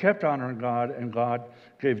then they kept honoring God, and God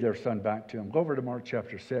gave their son back to him. Go over to Mark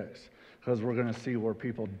chapter 6, because we're going to see where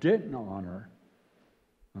people didn't honor,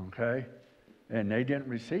 okay, and they didn't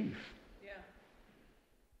receive.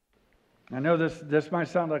 I know this might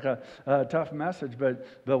sound like a tough message,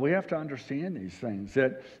 but we have to understand these things,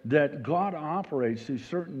 that God operates through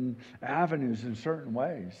certain avenues in certain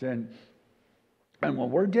ways. And when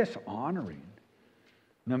we're dishonoring,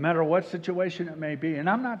 no matter what situation it may be, and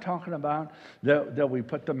I'm not talking about that we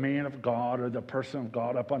put the man of God or the person of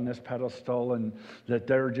God up on this pedestal and that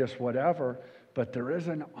they're just whatever, but there is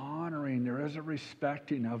an honoring, there is a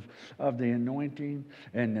respecting of the anointing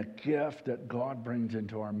and the gift that God brings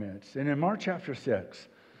into our midst. And in Mark chapter 6,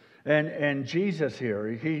 and Jesus here,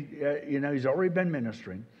 he's already been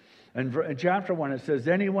ministering. And in chapter 1, it says,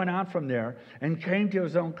 then he went out from there and came to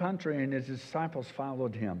his own country, and his disciples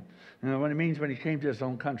followed him. And what it means when he came to his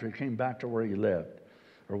own country, he came back to where he lived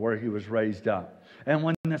or where he was raised up. And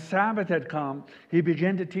when the Sabbath had come, he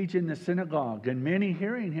began to teach in the synagogue. And many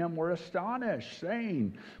hearing him were astonished,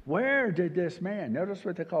 saying, where did this man, notice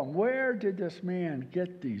what they call him, where did this man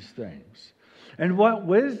get these things? And what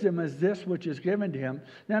wisdom is this which is given to him?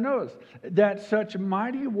 Now notice that such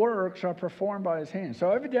mighty works are performed by his hands.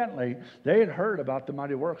 So evidently, they had heard about the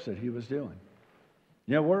mighty works that he was doing.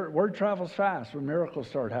 Word travels fast when miracles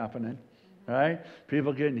start happening. Right?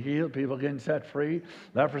 People getting healed, people getting set free,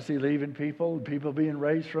 leprosy leaving people being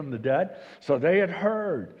raised from the dead. So they had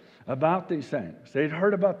heard about these things. They'd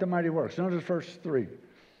heard about the mighty works. Notice verse 3.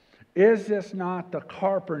 Is this not the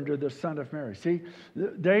carpenter, the son of Mary? See,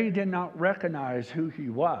 they did not recognize who he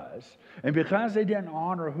was. And because they didn't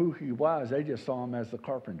honor who he was, they just saw him as the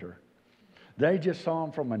carpenter. They just saw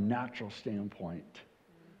him from a natural standpoint.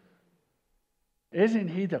 Isn't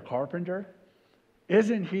he the carpenter?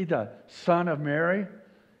 Isn't he the son of Mary?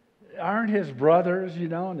 Aren't his brothers,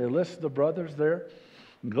 and they list the brothers there.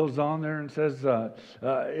 And goes on there and says,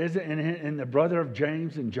 isn't the brother of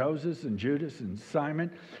James and Joseph and Judas and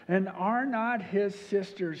Simon? And are not his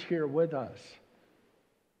sisters here with us?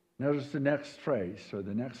 Notice the next phrase or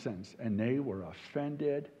the next sentence. And they were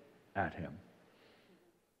offended at him.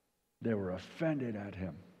 They were offended at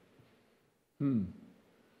him.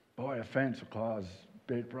 Boy, offense will cause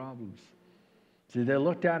big problems. See, they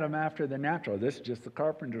looked at him after the natural. This is just the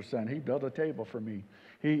carpenter's son. He built a table for me.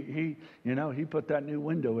 He put that new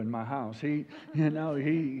window in my house. He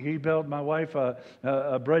built my wife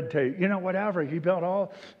a bread table. Whatever. He built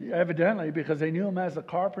all, evidently, because they knew him as a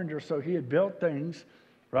carpenter, so he had built things,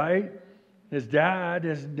 right? His dad,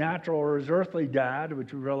 his natural or his earthly dad,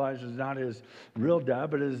 which we realize is not his real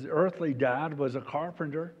dad, but his earthly dad was a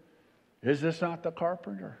carpenter. Is this not the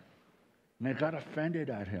carpenter? And they got offended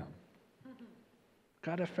at him.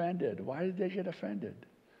 Got offended. Why did they get offended?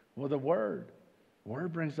 Well, the word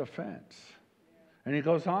brings offense. And he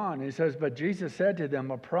goes on. He says, but Jesus said to them,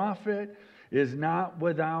 a prophet is not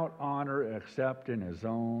without honor except in his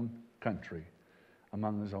own country,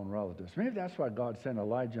 among his own relatives. Maybe that's why God sent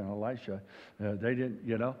Elijah and Elisha. They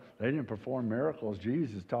didn't perform miracles.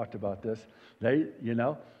 Jesus talked about this.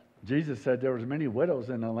 Jesus said there was many widows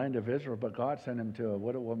in the land of Israel, but God sent him to a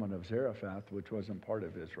widow woman of Zarephath, which wasn't part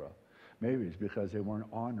of Israel. Maybe it's because they weren't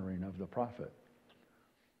honoring of the prophet.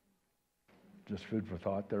 Just food for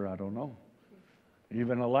thought there, I don't know.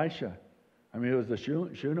 Even Elisha. It was the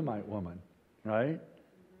Shunammite woman, right?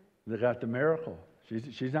 They got the miracle.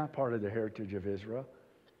 She's not part of the heritage of Israel.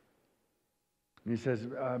 And he says,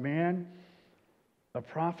 a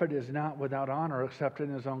prophet is not without honor except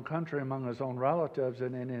in his own country, among his own relatives,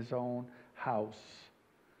 and in his own house.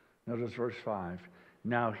 Notice verse 5.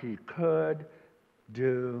 Now he could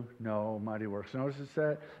do no mighty works. Notice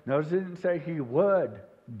it didn't say he would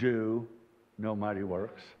do no mighty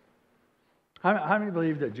works. How many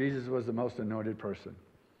believe that Jesus was the most anointed person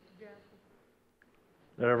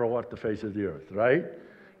that ever walked the face of the earth, right?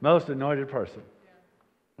 Most anointed person,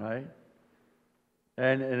 right?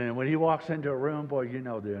 And when he walks into a room, boy,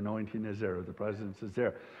 the anointing is there, the presence is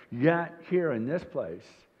there. Yet here in this place,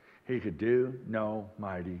 he could do no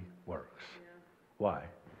mighty works. Yeah. Why?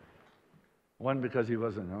 One, because he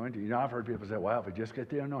wasn't anointed. I've heard people say, well, if we just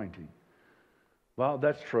get the anointing. Well,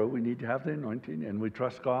 that's true. We need to have the anointing, and we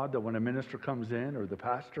trust God that when a minister comes in or the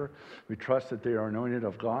pastor, we trust that they are anointed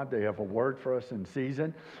of God. They have a word for us in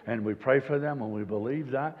season, and we pray for them, and we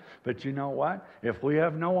believe that. But you know what? If we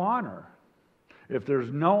have no honor, if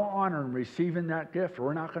there's no honor in receiving that gift,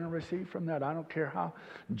 we're not going to receive from that. I don't care how.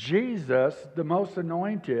 Jesus, the most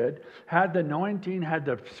anointed, had the anointing, had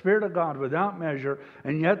the Spirit of God without measure,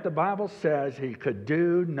 and yet the Bible says he could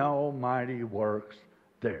do no mighty works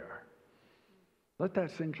there. Let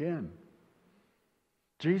that sink in.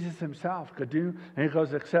 Jesus himself could do, and he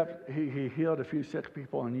goes, except he healed a few sick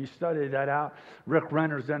people, and you study that out. Rick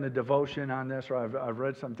Renner's done a devotion on this, or I've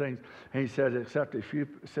read some things, and he said, except a few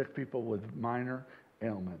sick people with minor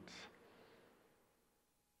ailments.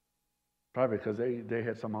 Probably because they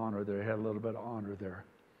had some honor there, they had a little bit of honor there.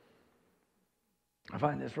 I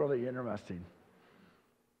find this really interesting.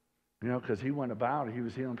 Because he went about, he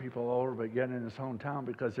was healing people all over, but yet in his hometown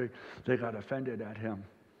because they got offended at him.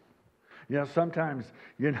 Sometimes,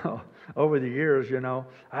 over the years,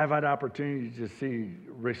 I've had opportunities to see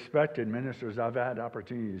respected ministers. I've had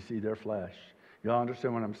opportunity to see their flesh. Y'all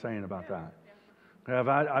understand what I'm saying about that?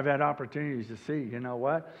 I've had opportunities to see,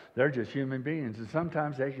 what? They're just human beings, and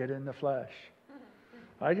sometimes they get in the flesh.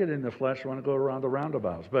 I get in the flesh when I go around the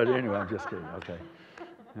roundabouts, but anyway, I'm just kidding, okay?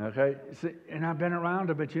 See, and I've been around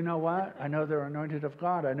them, but you know what? I know they're anointed of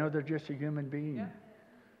God. I know they're just a human being. Yeah.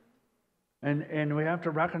 And we have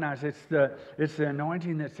to recognize it's the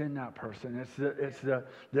anointing that's in that person. It's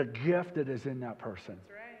the gift that is in that person. That's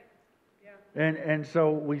right. Yeah. And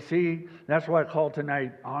so we see, that's why I call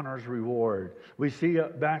tonight honors reward. We see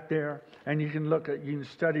it back there, and you can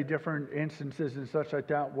study different instances and such like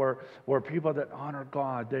that where people that honor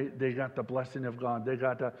God, they got the blessing of God.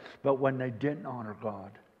 But when they didn't honor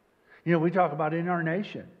God, we talk about in our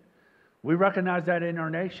nation. We recognize that in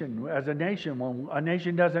our nation. As a nation, when a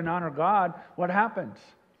nation doesn't honor God, what happens?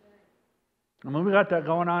 We got that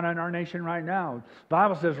going on in our nation right now. The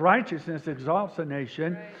Bible says righteousness exalts a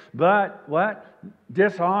nation, right. But what?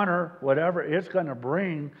 Dishonor, whatever it's going to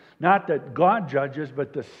bring, not that God judges,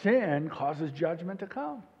 but the sin causes judgment to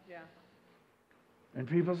come in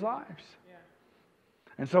people's lives.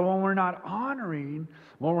 And so when we're not honoring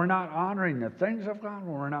the things of God,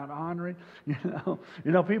 when we're not honoring,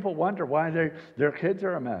 people wonder why their kids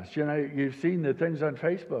are a mess. You've seen the things on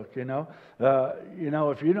Facebook.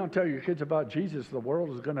 If you don't tell your kids about Jesus, the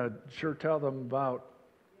world is going to sure tell them about,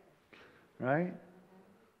 right?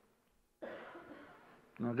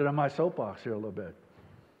 I'll get on my soapbox here a little bit.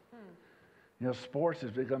 Sports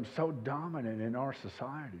has become so dominant in our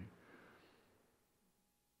society.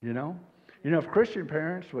 If Christian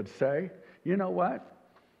parents would say, you know what?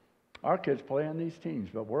 Our kids play on these teams,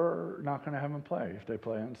 but we're not going to have them play if they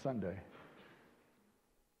play on Sunday.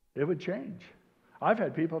 It would change. I've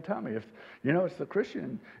had people tell me, it's the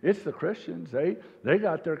Christians. They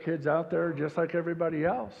got their kids out there just like everybody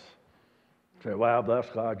else. Say, well, bless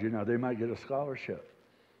God, they might get a scholarship.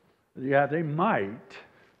 Yeah, they might,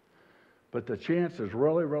 but the chance is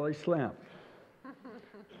really, really slim.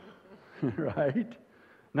 Right?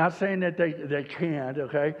 Not saying that they can't,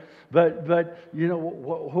 okay? But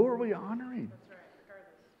who are we honoring? That's right,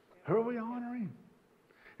 regardless. Who are we honoring?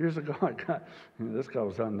 Here's a guy, this guy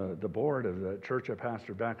was on the board of the church I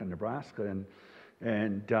pastored back in Nebraska,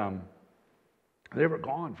 and they were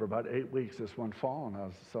gone for about 8 weeks this one fall, and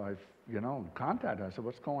I contacted him. I said,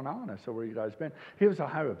 what's going on? I said, where you guys been? He was a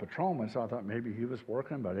highway patrolman, so I thought maybe he was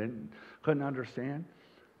working, but I couldn't understand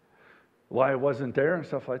why I wasn't there and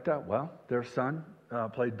stuff like that. Well, their son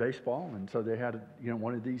played baseball, and so they had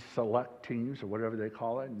one of these select teams or whatever they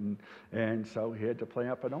call it, and so he had to play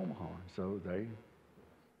up in Omaha. So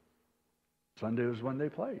Sunday was when they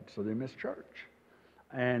played, so they missed church.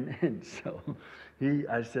 And so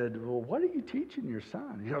I said, well, what are you teaching your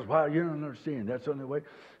son? He goes, well, you don't understand. That's the only way,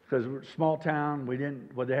 because we're a small town.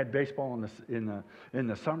 They had baseball in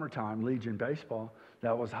the summertime, Legion baseball.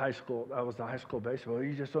 That was high school. That was the high school baseball.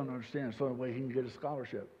 You just don't understand. It's the only way he can get a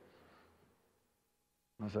scholarship.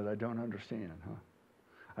 I said, I don't understand, huh?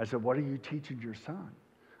 I said, what are you teaching your son?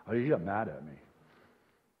 Oh, he got mad at me.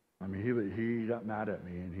 I mean, he got mad at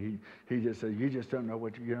me, and he just said, you just don't know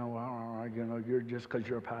what you're just because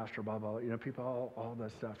you're a pastor, blah, blah, blah. People, all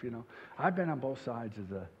that stuff, I've been on both sides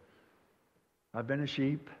of I've been a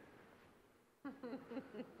sheep,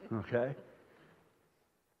 okay?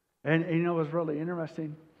 And it was really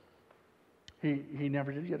interesting. He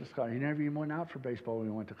never did get a scholarship. He never even went out for baseball when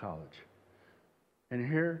he went to college. And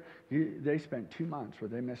here, they spent 2 months where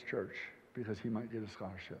they missed church because he might get a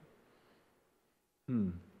scholarship.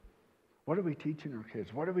 What are we teaching our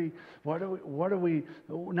kids? What are we,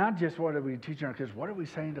 not just what are we teaching our kids, what are we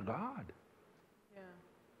saying to God? Yeah.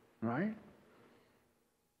 Right?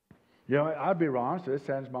 I'll be honest, it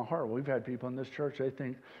saddens my heart. We've had people in this church,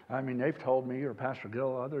 they've told me, or Pastor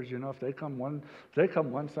Gill, others, if they come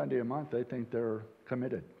one Sunday a month, they think they're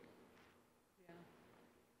committed. Yeah.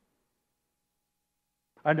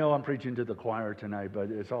 I know I'm preaching to the choir tonight,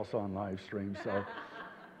 but it's also on live stream, so,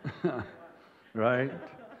 right?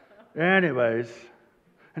 Anyways,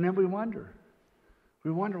 and then we wonder.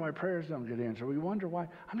 We wonder why prayers don't get answered. We wonder why.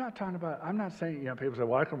 I'm not saying, people say,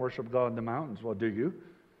 well, I can worship God in the mountains. Well, do you?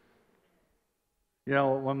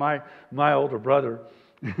 When my older brother,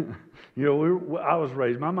 I was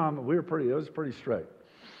raised, my mom, it was pretty straight.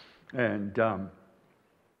 And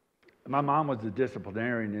my mom was the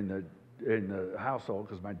disciplinarian in the household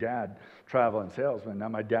because my dad, traveling salesman, now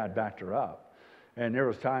my dad backed her up. And there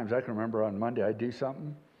was times I can remember on Monday I'd do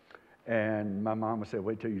something, and my mom would say,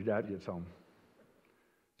 wait till your dad gets home.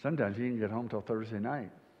 Sometimes he didn't get home till Thursday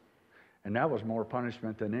night. And that was more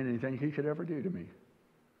punishment than anything he could ever do to me.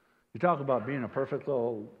 You talk about being a perfect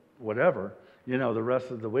little whatever, the rest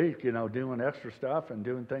of the week, doing extra stuff and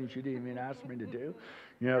doing things you didn't even ask me to do,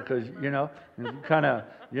 because, kind of,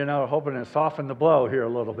 hoping to soften the blow here a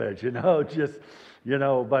little bit,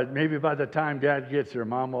 but maybe by the time Dad gets here,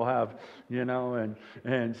 Mom will have, and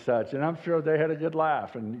such. And I'm sure they had a good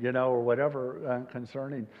laugh and, or whatever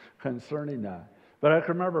concerning that. But I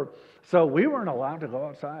can remember, so we weren't allowed to go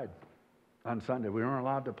outside on Sunday. We weren't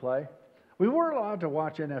allowed to play. We weren't allowed to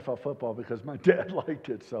watch NFL football because my dad liked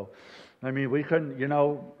it. So, we couldn't,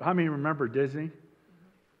 how many remember Disney?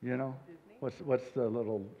 Disney? What's the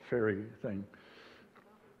little fairy thing?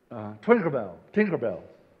 Tinkerbell,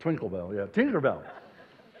 yeah, Tinkerbell.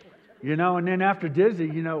 And then after Disney,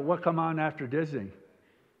 what come on after Disney?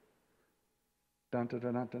 Dun, dun,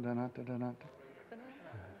 dun, dun, dun, dun, dun, dun, dun.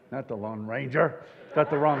 Not the Lone Ranger. Got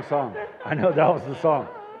the wrong song. I know that was the song.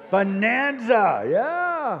 Bonanza,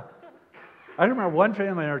 yeah. I remember one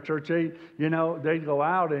family in our church, they'd go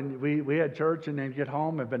out and we had church and then get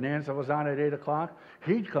home and Bonanza was on at 8 o'clock.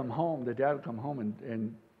 He'd come home, the dad would come home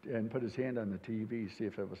and put his hand on the TV, see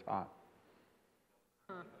if it was hot.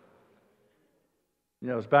 You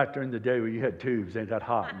know, it was back during the day where you had tubes, they got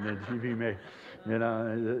hot, and the TV may, you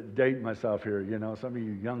know, dating myself here, you know, some of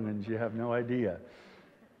you youngins, you have no idea.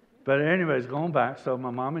 But anyways, going back, so my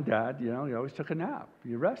mom and dad, you know, you always took a nap.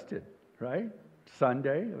 You rested, right?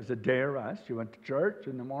 Sunday, it was a day of rest. You went to church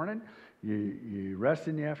in the morning, you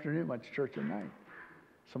rested in the afternoon, went to church at night.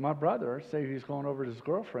 So my brother, say he's going over to his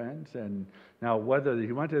girlfriend's, and now whether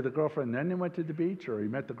he went to the girlfriend and then he went to the beach, or he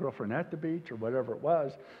met the girlfriend at the beach, or whatever it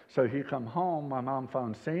was, so he come home, my mom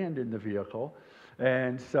found sand in the vehicle,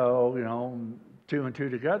 and so, you know, 2 and 2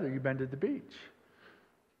 together, you've been to the beach.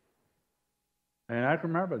 And I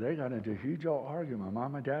can remember they got into a huge old argument, my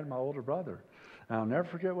mom and dad and my older brother. And I'll never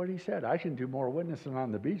forget what he said. I can do more witnessing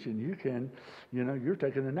on the beach than you can, you know, you're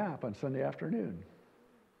taking a nap on Sunday afternoon.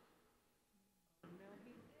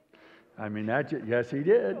 I mean, yes, he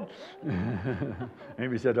did.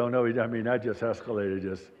 Amy said, oh, no, I mean, that just escalated,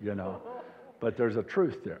 just, you know. But there's a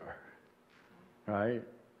truth there, right?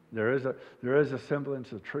 There is a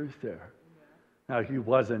semblance of truth there. Now, he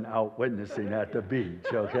wasn't out witnessing at the beach,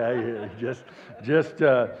 okay? Just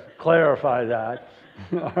to clarify that,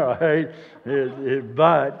 all right?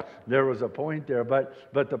 But there was a point there.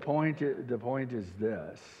 But the point is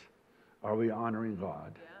this: are we honoring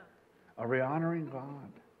God? Are we honoring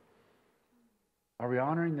God? Are we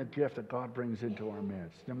honoring the gift that God brings into our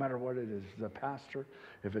midst, no matter what it is, the pastor,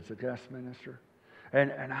 if it's a guest minister?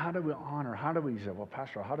 And how do we honor? How do we say, well,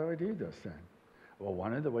 Pastor, how do I do this then? Well,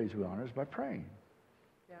 one of the ways we honor is by praying.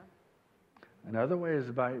 Yeah. Another way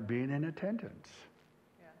is by being in attendance.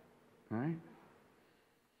 Yeah. Right?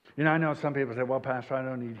 You know, I know some people say, well, Pastor, I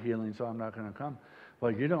don't need healing, so I'm not going to come.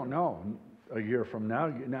 Well, you don't know. A year from now,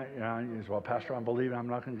 you say, well, Pastor, I'm believing I'm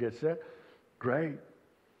not going to get sick. Great.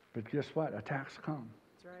 But guess what? Attacks come.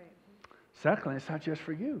 That's right. Secondly, it's not just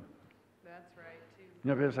for you. That's right, too. You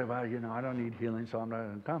know, people say, well, you know, I don't need healing, so I'm not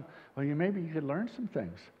going to come. Well, maybe you could learn some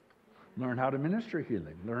things. Learn how to minister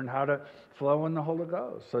healing. Learn how to flow in the Holy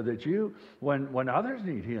Ghost so that you, when others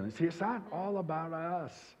need healing, see, it's not all about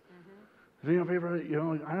us. You know, people, you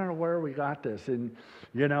know, I don't know where we got this. And,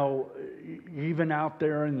 you know, even out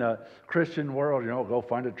there in the Christian world, you know, go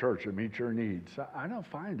find a church and meet your needs. I don't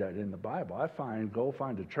find that in the Bible. I find go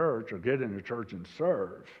find a church or get in a church and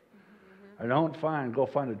serve. I don't find go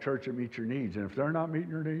find a church and meet your needs. And if they're not meeting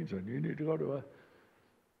your needs, then you need to go to a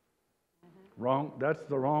wrong, that's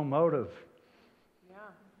the wrong motive.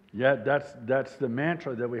 Yet that's the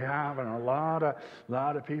mantra that we have in a lot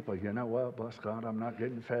of people. You know what, bless God, I'm not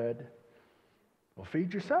getting fed. Well,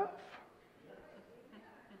 feed yourself.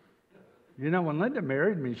 You know, when Linda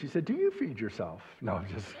married me, she said, do you feed yourself? No,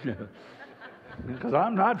 just, because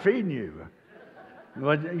I'm not feeding you.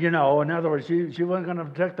 But, you know, in other words, she wasn't going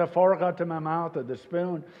to take the fork out to my mouth or the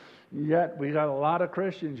spoon. Yet we got a lot of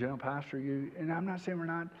Christians, you know, Pastor, and I'm not saying we're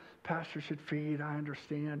not, pastors should feed, I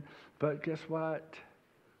understand. But guess what?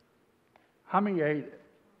 How many ate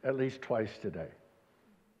at least twice today?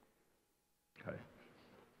 Okay.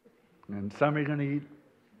 And some are going to eat,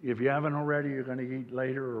 if you haven't already, you're going to eat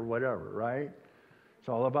later or whatever, right? It's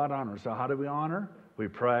all about honor. So how do we honor? We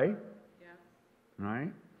pray,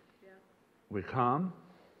 right? Yeah. We come,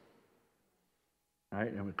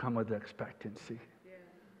 right? And we come with expectancy,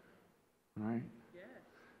 right? Yes.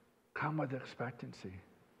 Come with expectancy.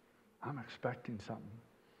 I'm expecting something.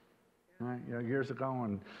 Right? You know, years ago,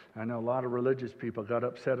 and I know a lot of religious people got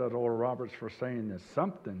upset at Oral Roberts for saying that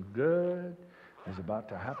something good is about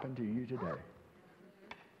to happen to you today.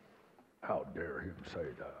 How dare him say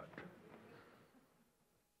that?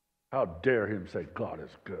 How dare him say God is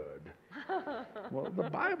good? Well, the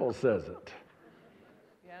Bible says it.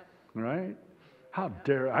 Yep. Right? How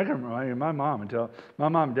dare, I can remember my mom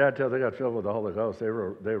and dad until they got filled with the Holy Ghost, they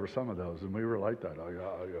were some of those, and we were like that.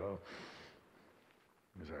 Oh,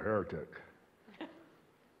 he's a heretic.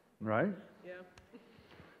 Right? Yeah.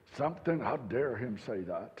 Something, how dare him say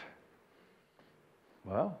that?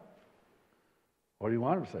 Well, what do you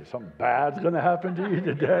want him to say? Something bad's going to happen to you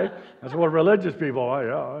today? That's what religious people are,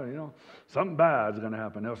 you know. Something bad's going to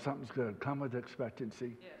happen. No, something's good. Come with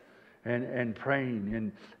expectancy. Yes. And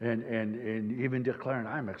praying and even declaring,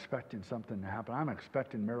 I'm expecting something to happen. I'm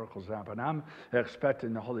expecting miracles to happen. I'm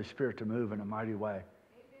expecting the Holy Spirit to move in a mighty way.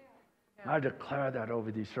 I declare that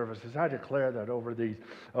over these services. I declare that over these,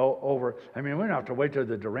 I mean, we don't have to wait till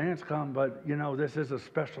the Durants come, but, you know, this is a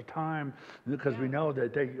special time because we know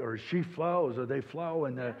that they flow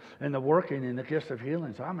in the working in the gifts of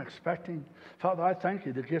healing. So I'm expecting, Father, I thank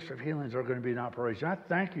you the gifts of healings are going to be in operation. I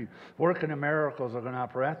thank you working of miracles are going to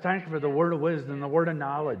operate. I thank you for the word of wisdom, the word of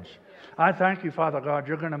knowledge. I thank you, Father God,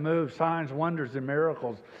 you're going to move signs, wonders, and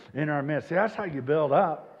miracles in our midst. See, that's how you build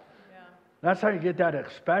up. That's how you get that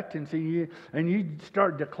expectancy. And you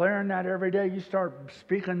start declaring that every day. You start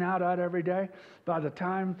speaking out every day. By the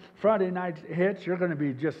time Friday night hits, you're going to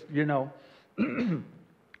be just,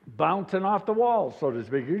 bouncing off the walls, so to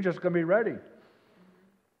speak. You're just going to be ready.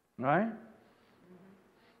 Right?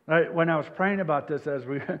 When I was praying about this, as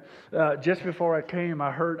we just before I came,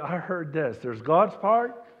 I heard this. There's God's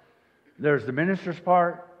part, there's the minister's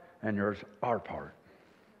part, and there's our part.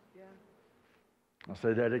 I'll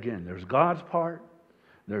say that again. There's God's part,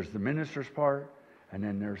 there's the minister's part, and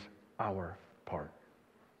then there's our part.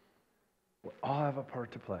 We all have a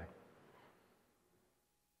part to play.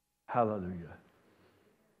 Hallelujah.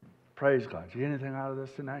 Praise God. Did you get anything out of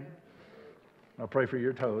this tonight? I'll pray for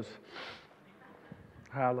your toes.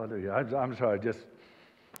 Hallelujah. I'm sorry, it's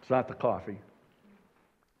not the coffee.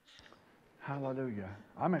 Hallelujah.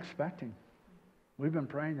 I'm expecting. We've been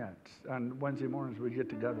praying that on Wednesday mornings we get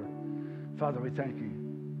together. Father, we thank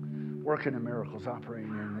you. Working in miracles,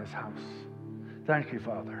 operating in this house. Thank you,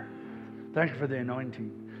 Father. Thank you for the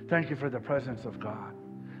anointing. Thank you for the presence of God.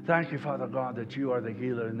 Thank you, Father God, that you are the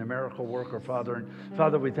healer and the miracle worker, Father. And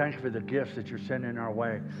Father, we thank you for the gifts that you're sending our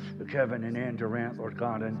way, Kevin and Ann Durant, Lord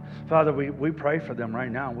God. And Father, we pray for them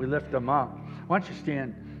right now. We lift them up. Why don't you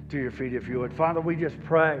stand to your feet if you would. Father, we just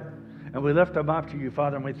pray. And we lift them up to you,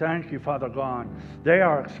 Father, and we thank you, Father God. They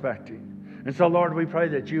are expecting. And so, Lord, we pray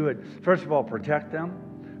that you would, first of all, protect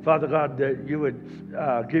them. Father God, that you would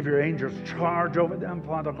give your angels charge over them,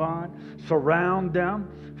 Father God. Surround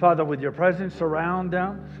them, Father, with your presence. Surround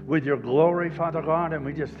them with your glory, Father God. And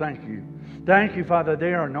we just thank you. Thank you, Father,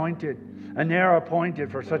 they are anointed and they are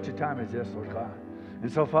appointed for such a time as this, Lord God.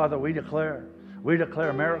 And so, Father, we declare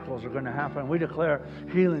miracles are going to happen. We declare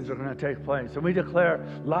healings are going to take place. And we declare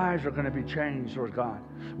lives are going to be changed, Lord God.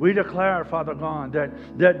 We declare, Father God,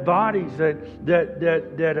 that bodies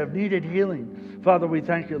that have needed healing, Father, we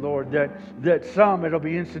thank you, Lord, that some it'll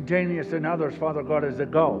be instantaneous and others, Father God, as they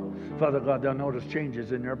go, Father God, they'll notice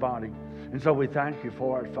changes in their body. And so we thank you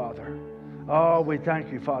for it, Father. Oh, we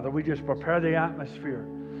thank you, Father. We just prepare the atmosphere.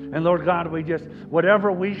 And Lord God, we just,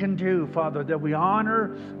 whatever we can do, Father, that we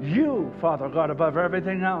honor you, Father God, above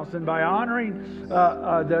everything else. And by honoring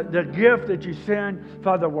the gift that you send,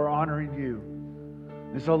 Father, we're honoring you.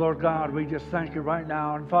 And so, Lord God, we just thank you right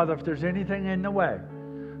now. And Father, if there's anything in the way,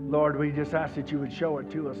 Lord, we just ask that you would show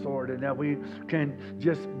it to us, Lord, and that we can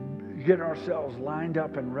just get ourselves lined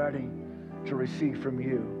up and ready to receive from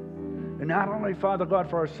you. And not only, Father God,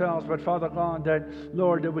 for ourselves, but Father God, that,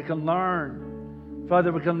 Lord, that we can learn.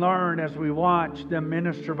 Father, we can learn as we watch them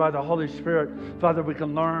minister by the Holy Spirit. Father, we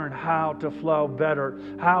can learn how to flow better,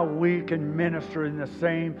 how we can minister in the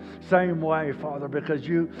same way, Father, because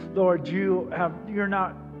you, Lord, you're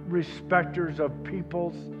not respecters of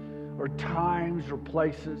peoples or times or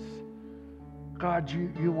places. God,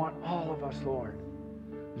 you want all of us, Lord.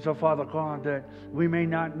 And so, Father God, that we may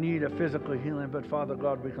not need a physical healing, but Father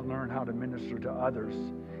God, we can learn how to minister to others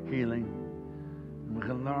healing. We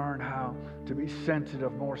can learn how to be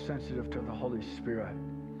sensitive, more sensitive to the Holy Spirit.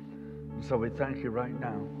 And so we thank you right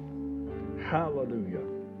now. Hallelujah.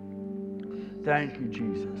 Thank you,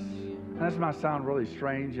 Jesus. That might sound really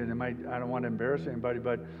strange, and I don't want to embarrass anybody,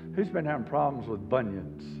 but who's been having problems with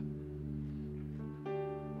bunions?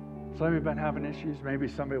 Some of you have been having issues. Maybe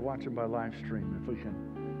somebody watching by live stream, if we can.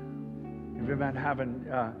 Have you been having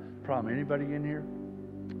a problem? Anybody in here?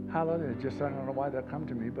 Hallelujah. Just, I don't know why that come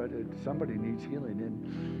to me, but somebody needs healing.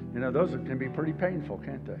 And, those can be pretty painful,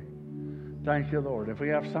 can't they? Thank you, Lord. If we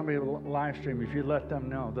have somebody live stream, if you let them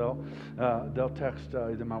know, they'll text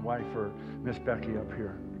either my wife or Miss Becky up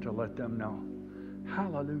here to let them know.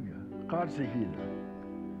 Hallelujah. God's the healer.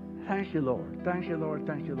 Thank you, Lord. Thank you, Lord.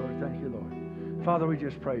 Thank you, Lord. Thank you, Lord. Father, we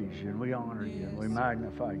just praise you and we honor you and we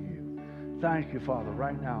magnify you. Thank you, Father,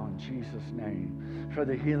 right now in Jesus' name for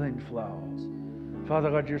the healing flow. Father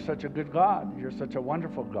God, you're such a good God. You're such a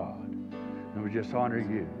wonderful God. And we just honor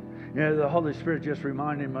you. The Holy Spirit just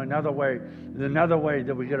reminded me another way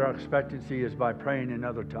that we get our expectancy is by praying in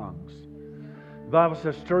other tongues. The Bible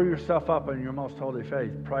says, stir yourself up in your most holy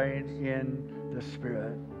faith, praying in the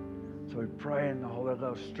Spirit. So we pray in the Holy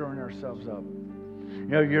Ghost, stirring ourselves up.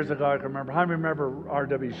 Years ago, I remember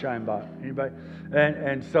R.W. Scheinbach. Anybody?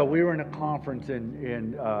 And so we were in a conference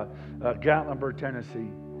in Gatlinburg,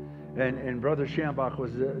 Tennessee. And Brother Schambach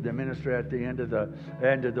was the minister at the end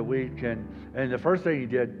of the week. And the first thing he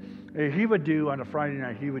did, he would do on a Friday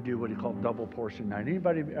night, he would do what he called double portion night.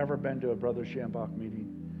 Anybody ever been to a Brother Schambach meeting?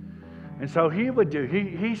 And so he would do,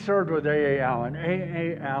 he served with A.A. Allen.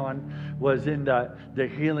 A.A. Allen was in the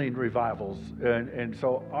healing revivals. And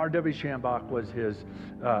so R.W. Schambach was his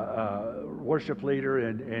worship leader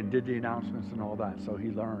and did the announcements and all that. So he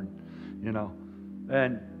learned, you know.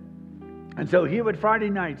 And so he would, Friday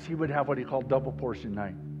nights, he would have what he called double portion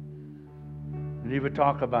night. And he would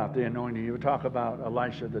talk about the anointing. He would talk about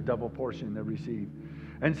Elisha, the double portion they received.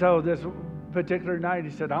 And so this particular night, he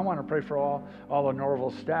said, I want to pray for all the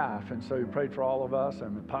Norville staff. And so he prayed for all of us. I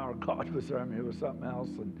mean, the power of God was there. I mean, it was something else.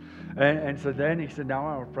 And so then he said, now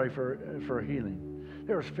I want to pray for healing.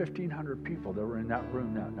 There was 1,500 people that were in that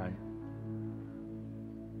room that night.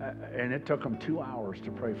 And it took him 2 hours to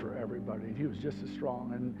pray for everybody. He was just as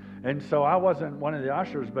strong. And so I wasn't one of the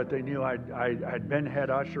ushers, but they knew I'd been head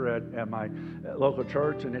usher at my local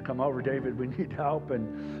church, and they come over, David, we need help.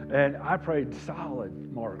 And I prayed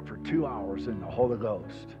solid, Mark, for 2 hours in the Holy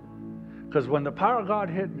Ghost. Because when the power of God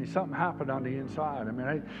hit me, something happened on the inside. I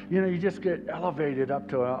mean, you just get elevated up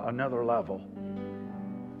to another level.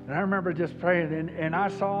 And I remember just praying, and I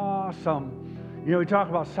saw some, we talk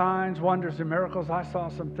about signs, wonders, and miracles. I saw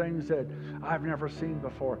some things that I've never seen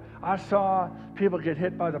before. I saw people get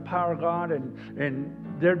hit by the power of God,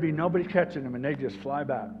 and there'd be nobody catching them, and they'd just fly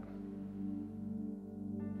back.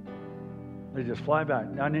 They just fly back,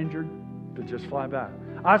 not injured, but just fly back.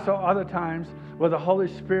 I saw other times where the Holy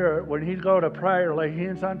Spirit, when he'd go to pray or lay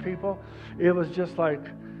hands on people, it was just like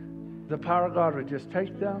the power of God would just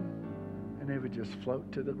take them, and they would just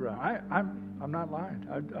float to the ground. I'm not lying.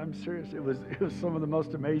 I'm serious. It was some of the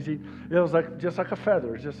most amazing. It was just like a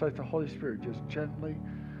feather, just like the Holy Spirit just gently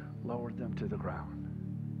lowered them to the ground.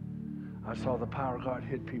 I saw the power of God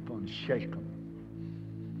hit people and shake them.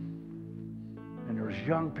 And there was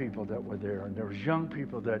young people that were there, and there was young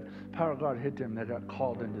people that power of God hit them that got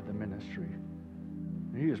called into the ministry.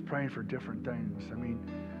 And he was praying for different things. I mean,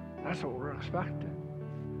 that's what we're expecting.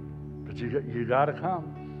 But you got to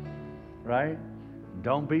come. Right?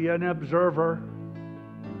 Don't be an observer.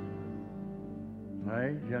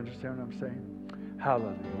 Right? You understand what I'm saying?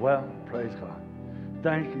 Hallelujah. Well, praise God.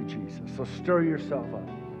 Thank you, Jesus. So stir yourself up.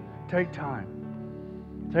 Take time.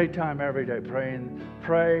 Take time every day.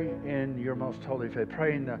 Pray in your most holy faith.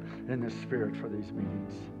 Pray in the Spirit for these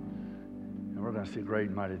meetings. And we're going to see great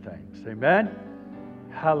and mighty things. Amen?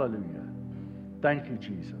 Hallelujah. Thank you,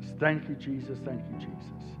 Jesus. Thank you, Jesus. Thank you,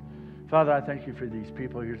 Jesus. Father, I thank you for these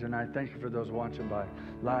people here tonight. Thank you for those watching by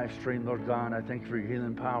live stream, Lord God. I thank you for your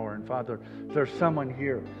healing power. And Father, if there's someone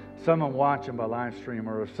here, someone watching by live stream,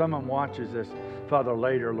 or if someone watches this, Father,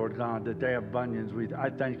 later, Lord God, that they have bunions, I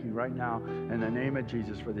thank you right now in the name of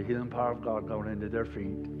Jesus for the healing power of God going into their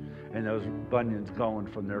feet and those bunions going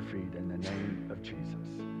from their feet in the name of Jesus.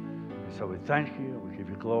 And so we thank you. We give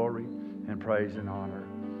you glory and praise and honor.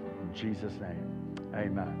 In Jesus' name,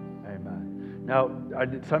 amen. Amen. Now,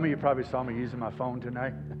 some of you probably saw me using my phone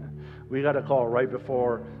tonight. We got a call right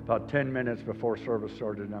before, about 10 minutes before service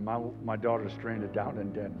started, and my daughter's stranded down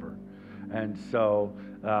in Denver. And so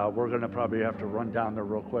we're going to probably have to run down there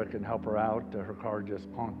real quick and help her out. Her car just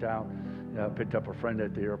honked out. Picked up a friend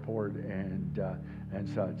at the airport and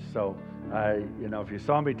such. So if you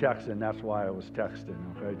saw me texting, that's why I was texting.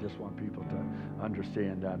 Okay, I just want people to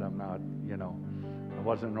understand that I'm not, I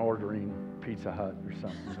wasn't ordering Pizza Hut or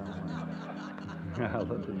something.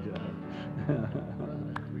 Hallelujah.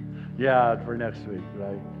 Yeah, for next week,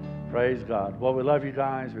 right? Praise God. Well, we love you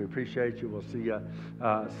guys. We appreciate you. We'll see you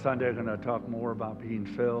Sunday. We're going to talk more about being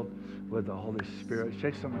filled with the Holy Spirit.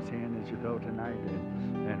 Shake someone's hand as you go tonight,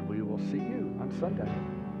 and we will see you on Sunday.